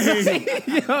 Oh, okay.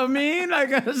 You know what I mean? Like,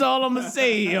 that's all I'm going to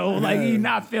say, yo. Like, he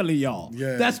not feeling y'all.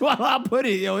 Yeah. That's why I put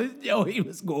it, yo. He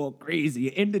was going crazy.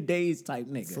 In the days type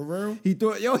nigga. For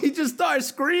real? He just started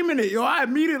screaming it, yo. I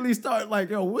immediately started like,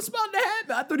 yo, what's about to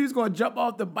happen? I thought he was going to jump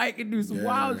off the bike and do some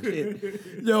wild shit.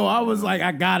 Yo, I was like,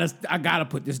 I gotta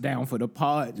put this down for the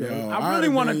pod, yo. I really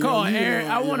want to call Aaron.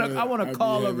 I want to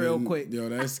call her real quick. Yo,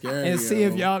 that's scary. And see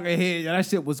if y'all can hear. That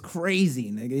shit was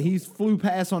crazy, nigga. He flew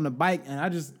past on the bike,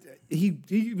 and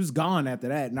he was gone after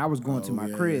that, and I was going to my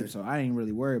crib, so I ain't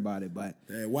really worry about it. But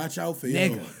watch out for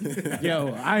nigga.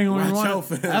 Yo, I ain't watch out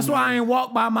for him. That's why I ain't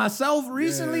walked by myself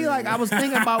recently. Like I was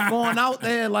thinking about going out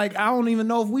there. Like I don't even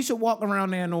know if we should walk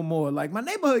around there no more. Like my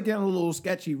neighborhood getting a little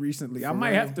sketchy recently. I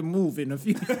might have to move in a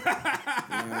few.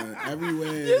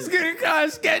 Everywhere. It's getting kind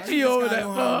of sketchy over that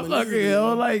motherfucker,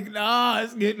 yo. Like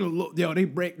it's getting a little. Yo, they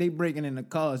breaking in the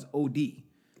cars. OD.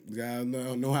 Gotta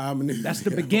know how I'm That's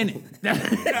the beginning.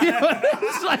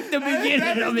 It's like the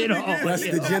beginning of it all. That's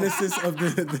the genesis of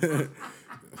the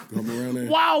come around there.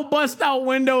 Wow, bust out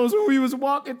windows when we was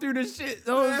walking through the shit.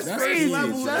 That's crazy,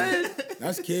 son.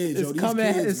 That's kids, yo.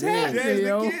 These kids,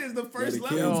 yo. The kids, the first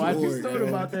level. Yo, I just thought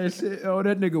about that shit. Oh,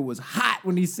 that nigga was hot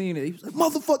when he seen it. He was like,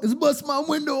 motherfuckers, bust my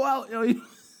window out, yo.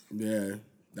 Yeah.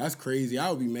 That's crazy. I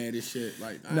would be mad as shit.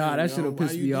 Like, that shit will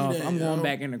piss me off. I'm going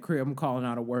back in the crib. I'm calling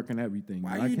out of work and everything.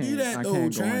 Why you do that though,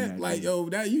 Trent? Like, yo,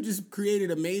 you just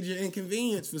created a major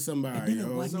inconvenience for somebody. It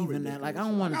wasn't even that. Like, I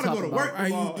don't want to talk about why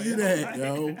you do that,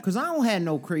 yo. Because I don't have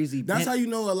no crazy. That's how you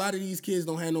know a lot of these kids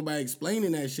don't have nobody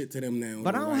explaining that shit to them now.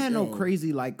 But I don't have no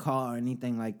crazy like car or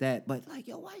anything like that. But like,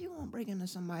 yo, why you gonna break into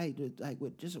somebody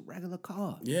with just a regular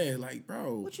car? Yeah, like,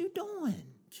 bro, what you doing?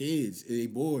 Kids, they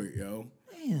bored, yo.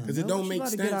 Because it don't make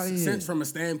sense from a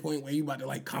standpoint where you about to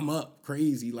like come up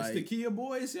crazy. Like it's the Kia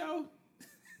boys, yo.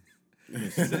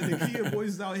 The Kia boys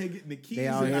is out here getting the keys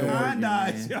and the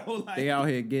Hondas, yo. Like, they out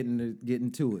here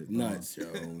getting to it. Nuts, yo.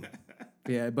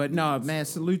 Yeah, but no, man,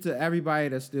 salute to everybody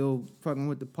that's still fucking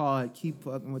with the pod. Keep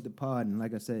fucking with the pod. And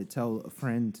like I said, tell a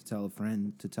friend to tell a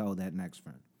friend to tell that next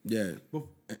friend. Yeah. I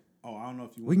don't know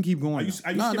if you We can keep going.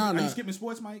 Are you skipping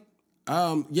sports, Mike?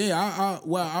 Yeah,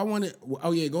 I wanted.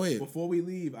 Oh yeah, go ahead. Before we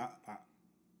leave,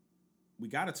 we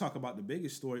got to talk about the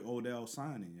biggest story, Odell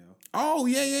signing, yo. Oh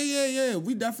yeah.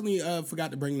 We definitely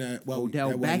forgot to bring that. Well,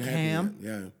 Odell Beckham.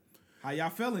 Yeah. How y'all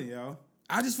feeling, yo?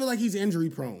 I just feel like he's injury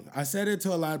prone. I said it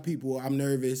to a lot of people. I'm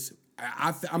nervous.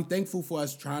 I'm thankful for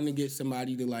us trying to get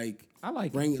somebody to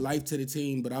bring life to the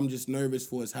team, but I'm just nervous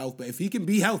for his health. But if he can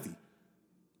be healthy,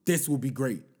 this will be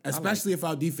great. Especially if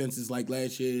our defense is like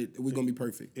last year, we're going to be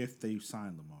perfect. If they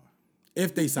sign Lamar.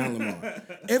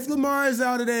 If Lamar is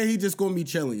out of there, he just going to be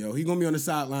chilling, yo. He going to be on the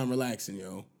sideline relaxing,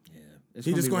 yo. Yeah.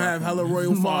 He just going to have hella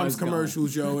Royal Farms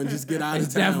commercials, yo, and just get out of town.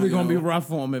 It's definitely going to be rough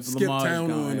for him if Lamar's gone.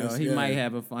 On us, he might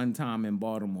have a fun time in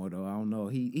Baltimore, though. I don't know.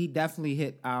 He definitely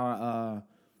hit our...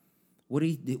 What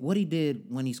he did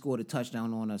when he scored a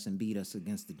touchdown on us and beat us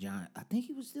against the Giants. I think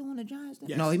he was still on the Giants then.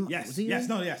 Yes.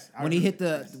 No, Yes. When he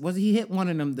hit one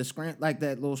of them like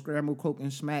that little scramble coke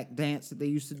and smack dance that they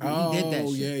used to do. He did that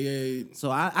shit. Yeah.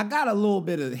 So I got a little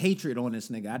bit of hatred on this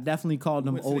nigga. I definitely called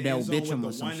him Odell Bitchum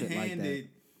or some shit like that.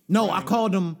 No,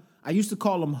 I used to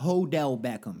call him Odell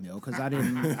Beckham, yo, because I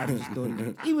just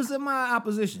thought he was in my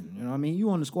opposition. You know what I mean?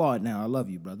 You on the squad now. I love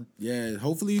you, brother. Yeah,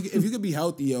 hopefully, if you could be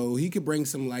healthy, yo, he could bring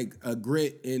some, like, a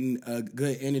grit and a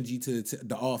good energy to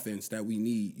the offense that we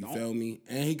need. You feel me?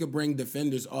 And he could bring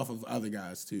defenders off of other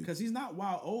guys, too. Because he's not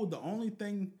wild old. The only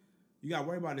thing you got to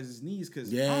worry about is his knees,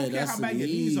 because I don't care how bad your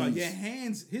knees are. His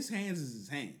hands is his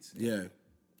hands. Yeah.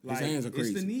 Like, his hands are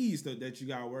crazy. It's the knees that you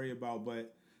got to worry about,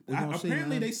 but...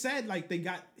 apparently, they said like they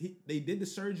did the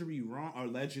surgery wrong. Or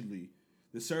allegedly,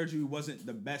 the surgery wasn't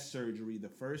the best surgery the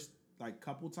first like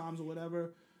couple times or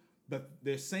whatever. But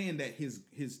they're saying that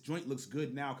his joint looks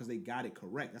good now because they got it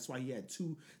correct. That's why he had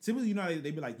two. Typically, you know,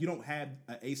 they'd be like, you don't have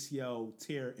an ACL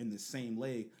tear in the same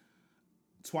leg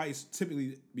twice,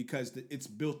 typically because it's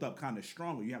built up kind of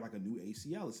stronger. You have like a new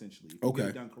ACL essentially. If you get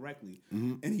it done correctly.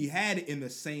 Mm-hmm. And he had it in the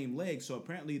same leg. So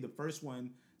apparently the first one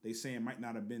they saying might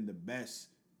not have been the best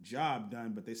job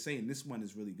done, but they're saying this one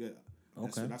is really good.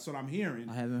 That's what I'm hearing.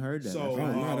 I haven't heard that. So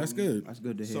that's good. That's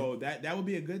good to hear. So that would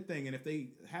be a good thing. And if they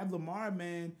have Lamar,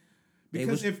 man.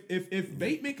 Because if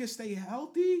Bateman can stay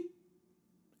healthy,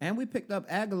 and we picked up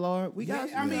Aguilar,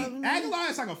 Aguilar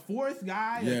is like a fourth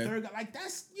guy, a third guy. Like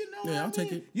that's I'll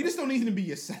take it. You just don't need him to be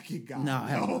your second guy. No,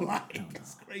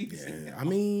 it's crazy. Yeah. I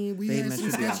mean, we had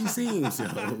some sketchy scenes,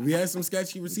 yo. We had some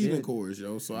sketchy receiving cores,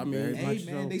 yo. So I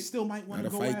mean, they still might want to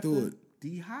go fight after through it.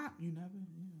 D-Hop. You never.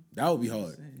 That would be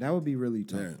hard. That would be really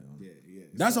tough. Yeah.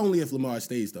 That's only if Lamar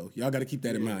stays, though. Y'all got to keep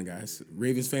that in mind, guys.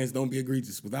 Ravens fans, don't be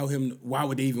egregious. Without him, why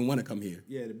would they even want to come here?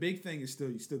 Yeah, the big thing is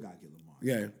you still got to get Lamar.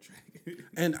 Yeah.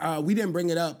 And we didn't bring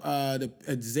it up.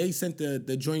 Zay sent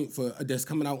the joint that's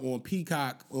coming out on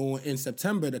Peacock in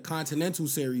September, the Continental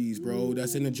series, bro.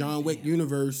 That's in the John Wick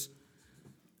universe.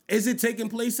 Is it taking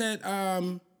place at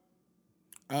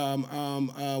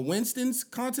Winston's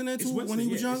Continental when he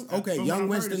was young? Okay, young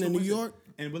Winston in New York.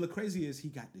 And what the crazy is, he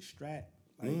got the strat.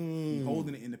 Like, he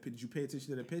holding it in the picture. Did you pay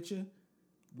attention to the picture?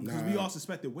 Because we all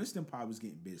suspected Winston probably was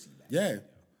getting busy back then.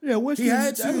 Yeah, Winston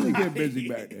definitely getting busy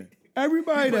back there.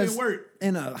 Everybody that's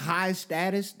in a high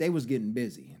status, they was getting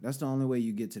busy. That's the only way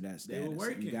you get to that status. They were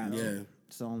working.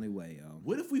 It's the only way, yo.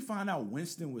 What if we find out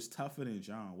Winston was tougher than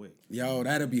John Wick? Yo,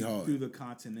 that'd be hard. Through the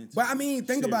Continental. But I mean,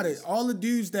 think about it. All the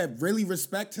dudes that really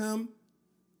respect him,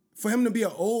 for him to be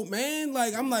an old man,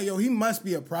 like I'm like, yo, he must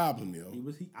be a problem, yo.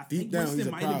 I think Winston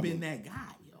might have been that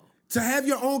guy, yo. To have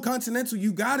your own Continental,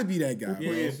 you gotta be that guy, bro.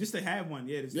 Yeah, just to have one.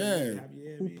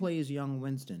 Who plays young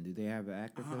Winston? Do they have an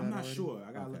actor for that? I'm not sure.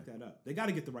 I gotta look that up. They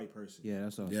gotta get the right person. Yeah,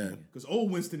 that's all. Because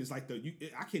old Winston is like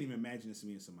I can't even imagine this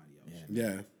being somebody else.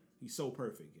 Yeah. He's so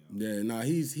perfect, yo. Yeah, nah,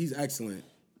 he's excellent.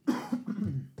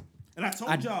 And I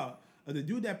told y'all, the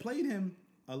dude that played him,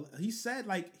 he said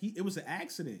like it was an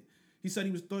accident. He said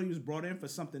thought he was brought in for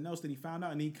something else that he found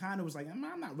out, and he kind of was like, I'm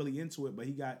not really into it, but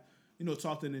he got,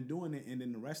 talked into doing it, and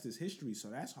then the rest is history. So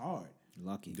that's hard.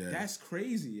 Lucky. Yeah. That's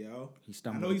crazy, yo. He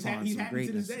stumbled he's happy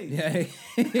to this day.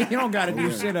 Yeah, he don't got to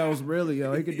do shit else, really,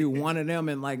 yo. He could do one of them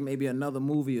and like maybe another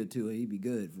movie or two, and he'd be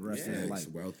good for the rest of his life.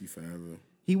 Wealthy forever.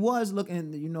 He was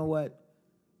looking, you know what?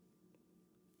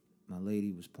 My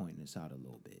lady was pointing this out a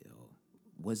little bit, yo.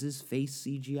 Was his face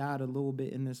CGI'd a little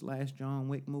bit in this last John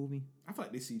Wick movie? I feel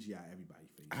like they CGI everybody's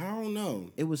face. I don't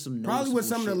know. It was some probably with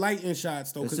some of the lighting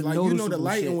shots though, because the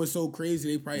lighting was so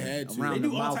crazy. They probably had to. They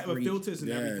do all type of filters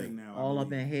and everything now. All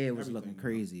up in here was looking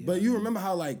crazy. But you remember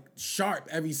how like sharp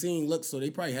every scene looked, so they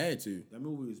probably had to. That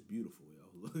movie was beautiful,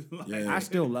 yo. I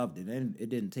still loved it, and it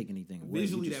didn't take anything away.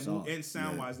 Visually, that movie and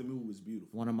sound wise, the movie was beautiful.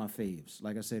 One of my faves.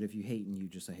 Like I said, if you hating, you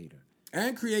just a hater.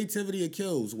 And creativity it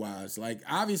kills wise. Like,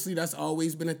 obviously, that's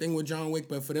always been a thing with John Wick,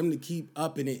 but for them to keep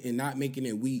upping it and not making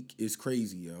it weak is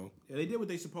crazy, yo. Yeah, they did what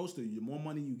they supposed to. The more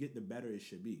money you get, the better it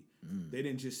should be. They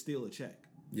didn't just steal a check.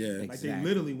 Yeah. Like, they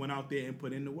literally went out there and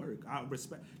put in the work. I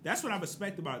respect. That's what I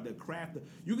respect about the craft.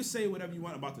 You can say whatever you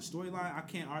want about the storyline. I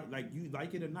can't argue, like, you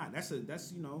like it or not. That's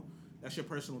your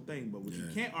personal thing. But what you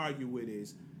can't argue with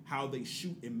is how they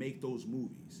shoot and make those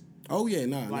movies. Oh, yeah,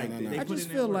 nah. I just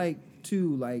feel like,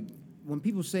 too, like, when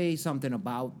people say something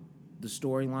about the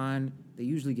storyline, they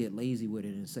usually get lazy with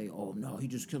it and say, "Oh no, he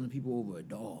just killing people over a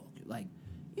dog." Like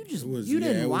you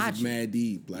didn't watch it. Was mad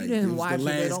deep. Like you didn't watch the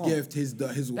it last gift. His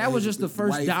that was just the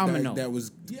first domino that was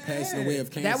passing away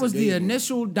of cancer. That was the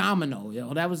initial domino,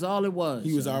 yo. That was all it was.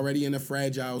 He was already in a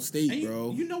fragile state,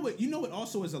 bro. You know what?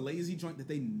 Also is a lazy joint that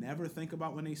they never think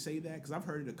about when they say that, because I've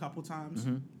heard it a couple times.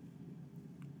 Mm-hmm.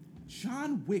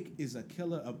 John Wick is a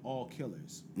killer of all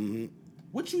killers. Mm-hmm.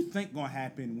 What you think gonna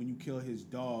happen when you kill his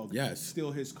dog? Yes.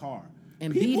 Steal his car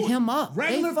and beat him up.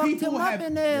 Regular people have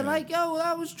in there like, yo,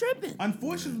 I was tripping.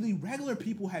 Unfortunately, regular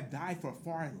people have died for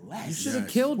far less. You should have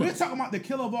killed him. We're talking about the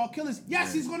killer of all killers.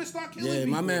 Yes, he's gonna start killing people.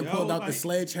 Yeah, my man pulled out the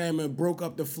sledgehammer, broke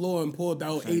up the floor, and pulled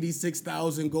out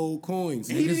 86,000 gold coins.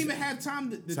 And he didn't even have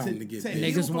time to get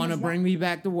niggas want to bring me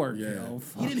back to work. Yeah. Yo,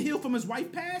 he didn't heal from his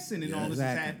wife passing, and all this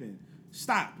has happened.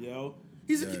 Stop, yo.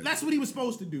 That's what he was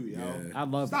supposed to do, yo. Yeah. I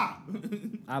love Stop.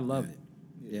 I love it.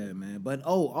 Yeah, man. But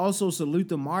also salute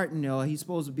to Martin, yo. He's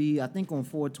supposed to be, I think, on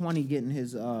 420 getting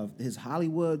his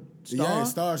Hollywood star. Yeah,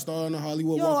 star on the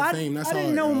Hollywood Walk of Fame. That's I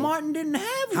didn't know Martin didn't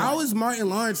have one. How is Martin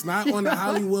Lawrence not on the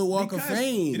Hollywood Walk of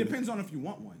Fame? It depends on if you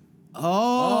want one.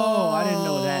 I didn't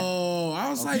know that. Oh, I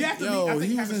was like, yo,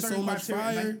 he was in so much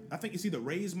fire. I think it's either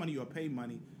raise money or pay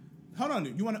money. Hold on,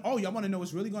 y'all want to know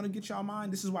what's really going to get y'all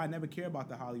mind? This is why I never care about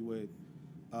the Hollywood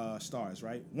stars,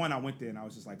 right? One, I went there and I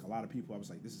was just like, a lot of people, I was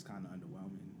like, this is kind of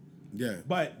underwhelming. Yeah.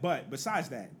 But besides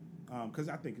that, because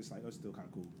I think it's like, it's still kind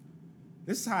of cool.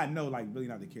 This is how I know, like, really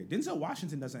not to care. Denzel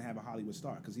Washington doesn't have a Hollywood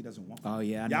star because he doesn't want one. Oh,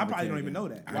 yeah. Y'all probably don't even know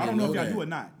that. I don't know if y'all do or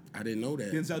not. I didn't know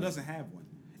that. Denzel doesn't have one.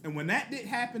 And when that did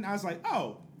happen, I was like,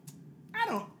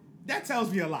 that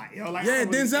tells me a lot. Like,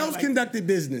 Denzel's conducted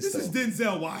business. This is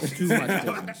Denzel Washington. Too much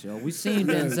business, yo. We seen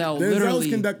Denzel literally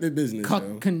conducted business,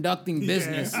 conducting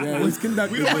business. Yeah, he's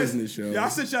conducting business, yo. Y'all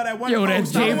sent y'all that one. That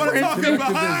Jay Prince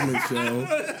business show.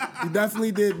 He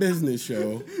definitely did business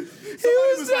show. He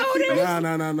was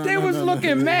no. They was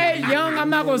looking mad young. I'm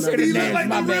not gonna say the name. He looked like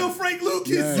the real Frank Lucas.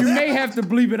 Yeah. You may have to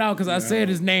bleep it out because I said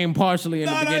his name partially in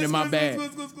the beginning. My bad.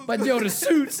 But yo, the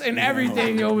suits and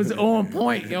everything, yo, was on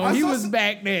point. Yo, he was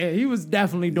back there. He was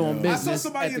definitely doing business. I saw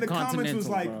somebody in the comments was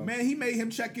like, bro. man, he made him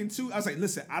check in too. I was like,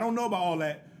 listen, I don't know about all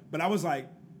that, but I was like,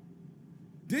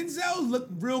 Denzel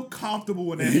looked real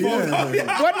comfortable in that photo.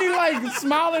 Wasn't he like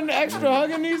smiling, extra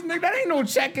hugging these niggas? That ain't no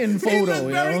check-in photo, he looked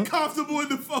very comfortable in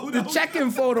the photo. The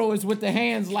check-in photo is with the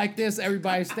hands like this,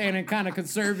 everybody standing kind of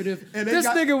conservative. And this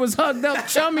nigga was hugged up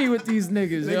chummy with these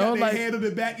nbecause they yo. Got their hand on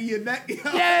the back of your neck.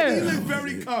 Yeah. He looked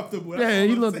very comfortable. Yeah,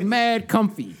 he looked mad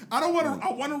comfy. I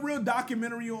want a real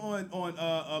documentary on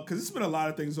because it's been a lot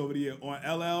of things over the year on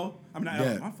LL. I mean, not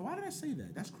LL. Why did I say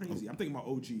that? That's crazy. I'm thinking about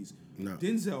OGs. No.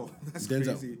 Denzel. That's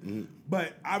crazy. Mm-hmm.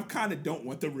 But I kind of don't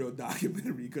want the real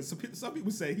documentary because some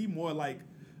people say he more like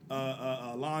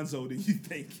Alonzo than you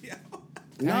think.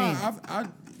 I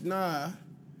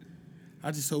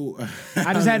just so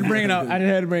I just had to bring it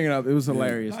up. It was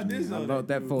hilarious. I love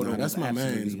that photo. No, that's my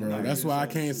man's, bro. That's why I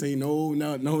can't say no.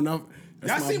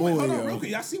 That's my boy, hold on, real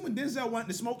quick. Y'all see when Denzel went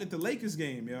to smoke at the Lakers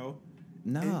game, yo?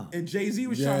 No. And Jay-Z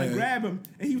was trying to grab him,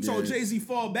 and he told Jay-Z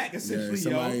fall back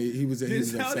essentially, He was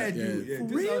upset. That dude. Yeah, for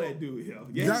real? That dude, yo.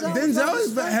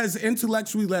 Denzel has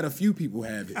intellectually let a few people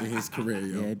have it in his career,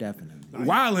 yo. Yeah, definitely.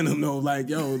 Wilding him though, like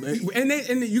yo,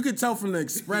 and you could tell from the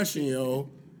expression, yo.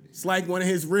 It's like one of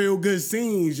his real good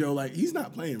scenes, yo. Like, he's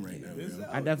not playing right now, yo.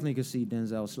 I definitely could see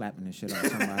Denzel slapping the shit out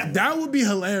of somebody. That would be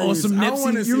hilarious. Or some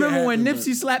Nipsey. You remember when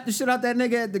Nipsey slapped the shit out that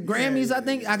nigga at the Grammys? Yeah. I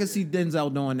think I could see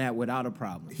Denzel doing that without a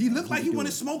problem. He looked like he wanted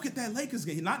to smoke at that Lakers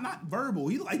game. Not verbal.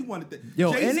 He looked like he wanted to.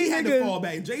 Yo, Jay-Z had to fall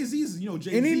back. Jay-Z's, Jay-Z.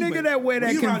 Any nigga that wear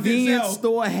that convenience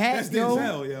store hat, that's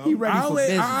Denzel, yo. He ready for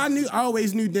business. I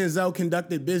always knew Denzel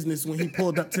conducted business when he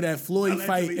pulled up to that Floyd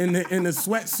fight in the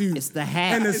sweatsuit. It's the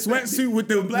hat. And the sweatsuit with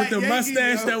the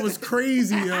mustache. That was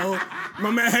crazy, yo.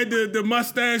 My man had the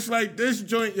mustache like this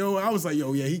joint, yo. I was like,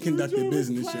 yo, yeah, he conducted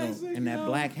business, yo. And that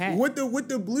black hat. With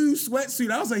the blue sweatsuit,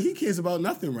 I was like, he cares about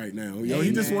nothing right now, yo. Hey,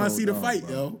 he just want to see the fight,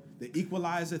 bro. Yo. The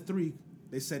Equalizer 3,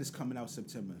 they said it's coming out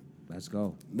September. Let's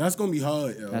go. That's gonna be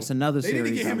hard, yo. That's another series. They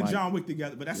need to get him and John Wick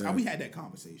together, but that's how we had that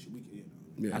conversation.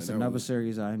 That's another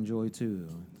series I enjoy too.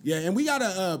 Yeah, and we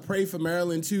gotta pray for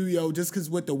Maryland too, yo. Just because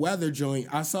with the weather joint,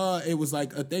 I saw it was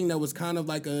like a thing that was kind of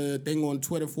like a thing on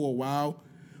Twitter for a while.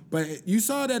 But you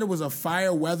saw that it was a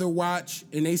fire weather watch,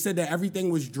 and they said that everything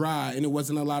was dry and it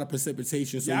wasn't a lot of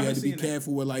precipitation, so you had to be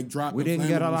careful with like dropping. We didn't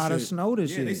get a lot of snow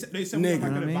this year. They said we were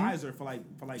like an advisor for like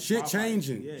shit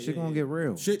changing. Shit gonna get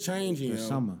real. Shit changing. This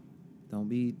summer. Don't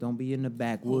be in the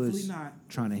backwoods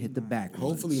trying to hit the backwoods.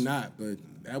 Hopefully not, but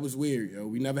that was weird, yo.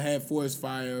 We never had forest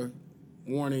fire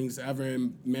warnings ever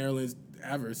in Maryland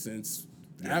ever since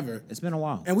ever. It's been a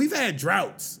while. And we've had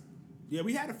droughts. Yeah,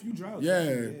 we had a few droughts.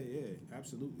 Yeah,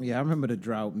 absolutely. Yeah, I remember the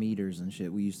drought meters and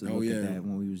shit. We used to look at that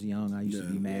when we was young. I used to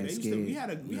be mad scared. We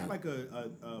had like a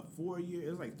 4 year.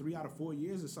 It was like 3 out of 4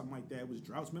 years or something like that. It was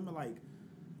droughts. Remember, like,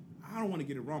 I don't want to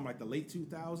get it wrong, like the late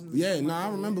 2000s. Yeah, no, I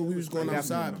remember we was going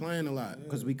outside playing a lot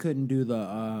because we couldn't do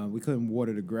we couldn't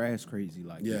water the grass crazy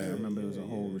like that. I remember there was a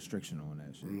whole restriction on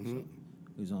that shit. Mm-hmm. So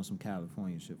we was on some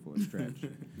California shit for a stretch.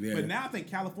 But now I think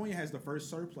California has the first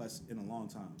surplus in a long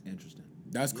time. Interesting.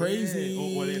 That's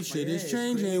crazy. Shit is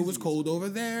changing. It was cold over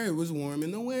there. It was warm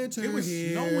in the winter. It was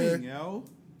snowing, yo.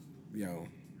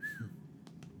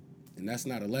 And that's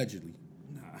not allegedly.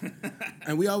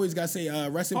 And we always got to say,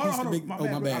 rest in peace to Big... My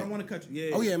bad. I don't want to cut you.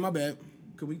 Yeah. Oh, yeah, my bad.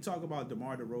 Could we talk about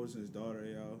DeMar DeRozan's daughter,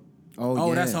 yo?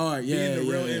 Oh, that's hard. Yeah, being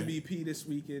the real MVP this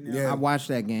weekend. Yo. Yeah, I watched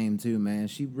that game too, man.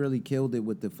 She really killed it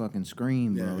with the fucking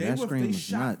scream, bro. That scream was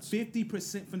nuts.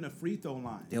 50% from the free throw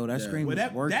line. Yo, that scream was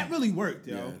working. That really worked,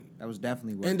 yo. Yeah, that was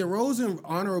definitely working. And DeRozan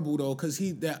honorable though, because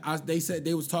they said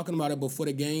they was talking about it before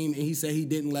the game, and he said he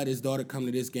didn't let his daughter come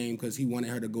to this game because he wanted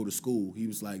her to go to school. He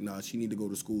was like, nah, she need to go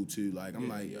to school too. Like I'm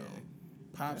like, yo.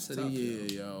 Pops of the year,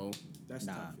 yo. That's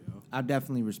tough, yo. I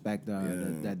definitely respect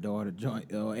that daughter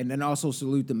joint, yo. And then also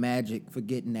salute the Magic for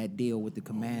getting that deal with the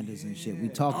Commanders and shit. We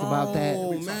talked about that.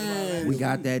 Oh, man. We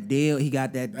got that deal. He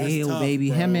got that deal, tough, baby.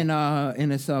 bro. Him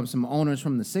and some owners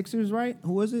from the Sixers, right?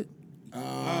 Who was it?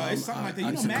 It's something like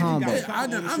that. You know, combo. Magic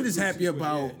got I'm just happy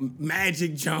about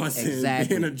Magic Johnson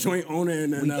being a joint owner in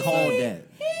the NFL. We called that.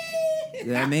 You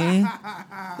know what I mean?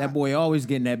 That boy always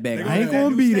getting that bag. I ain't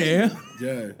gonna be there.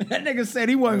 Yeah. That nigga said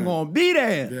he wasn't gonna be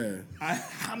there. Yeah.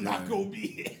 I'm not gonna be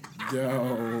here.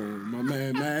 Yo, my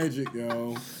man Magic,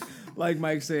 yo. Like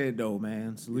Mike said, though,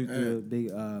 man. Salute to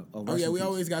Big. We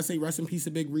always gotta say rest in peace to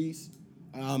Big Reese.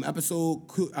 Episode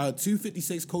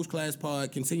 256, Coach Class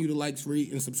Pod. Continue to like,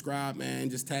 rate, and subscribe, man.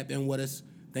 Just tap in with us.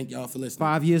 Thank y'all for listening.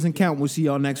 5 years and count. We'll see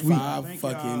y'all next week. 5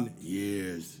 fucking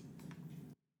years.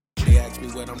 They asked me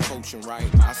what I'm coaching, right?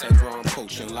 I said, bro, I'm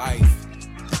coaching life.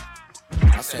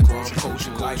 I said, bro, I'm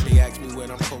coaching life. They asked me what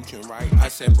I'm coaching, right? I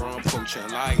said, bro, I'm coaching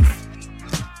life.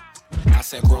 I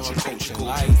said, bro, I'm coaching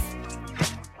life.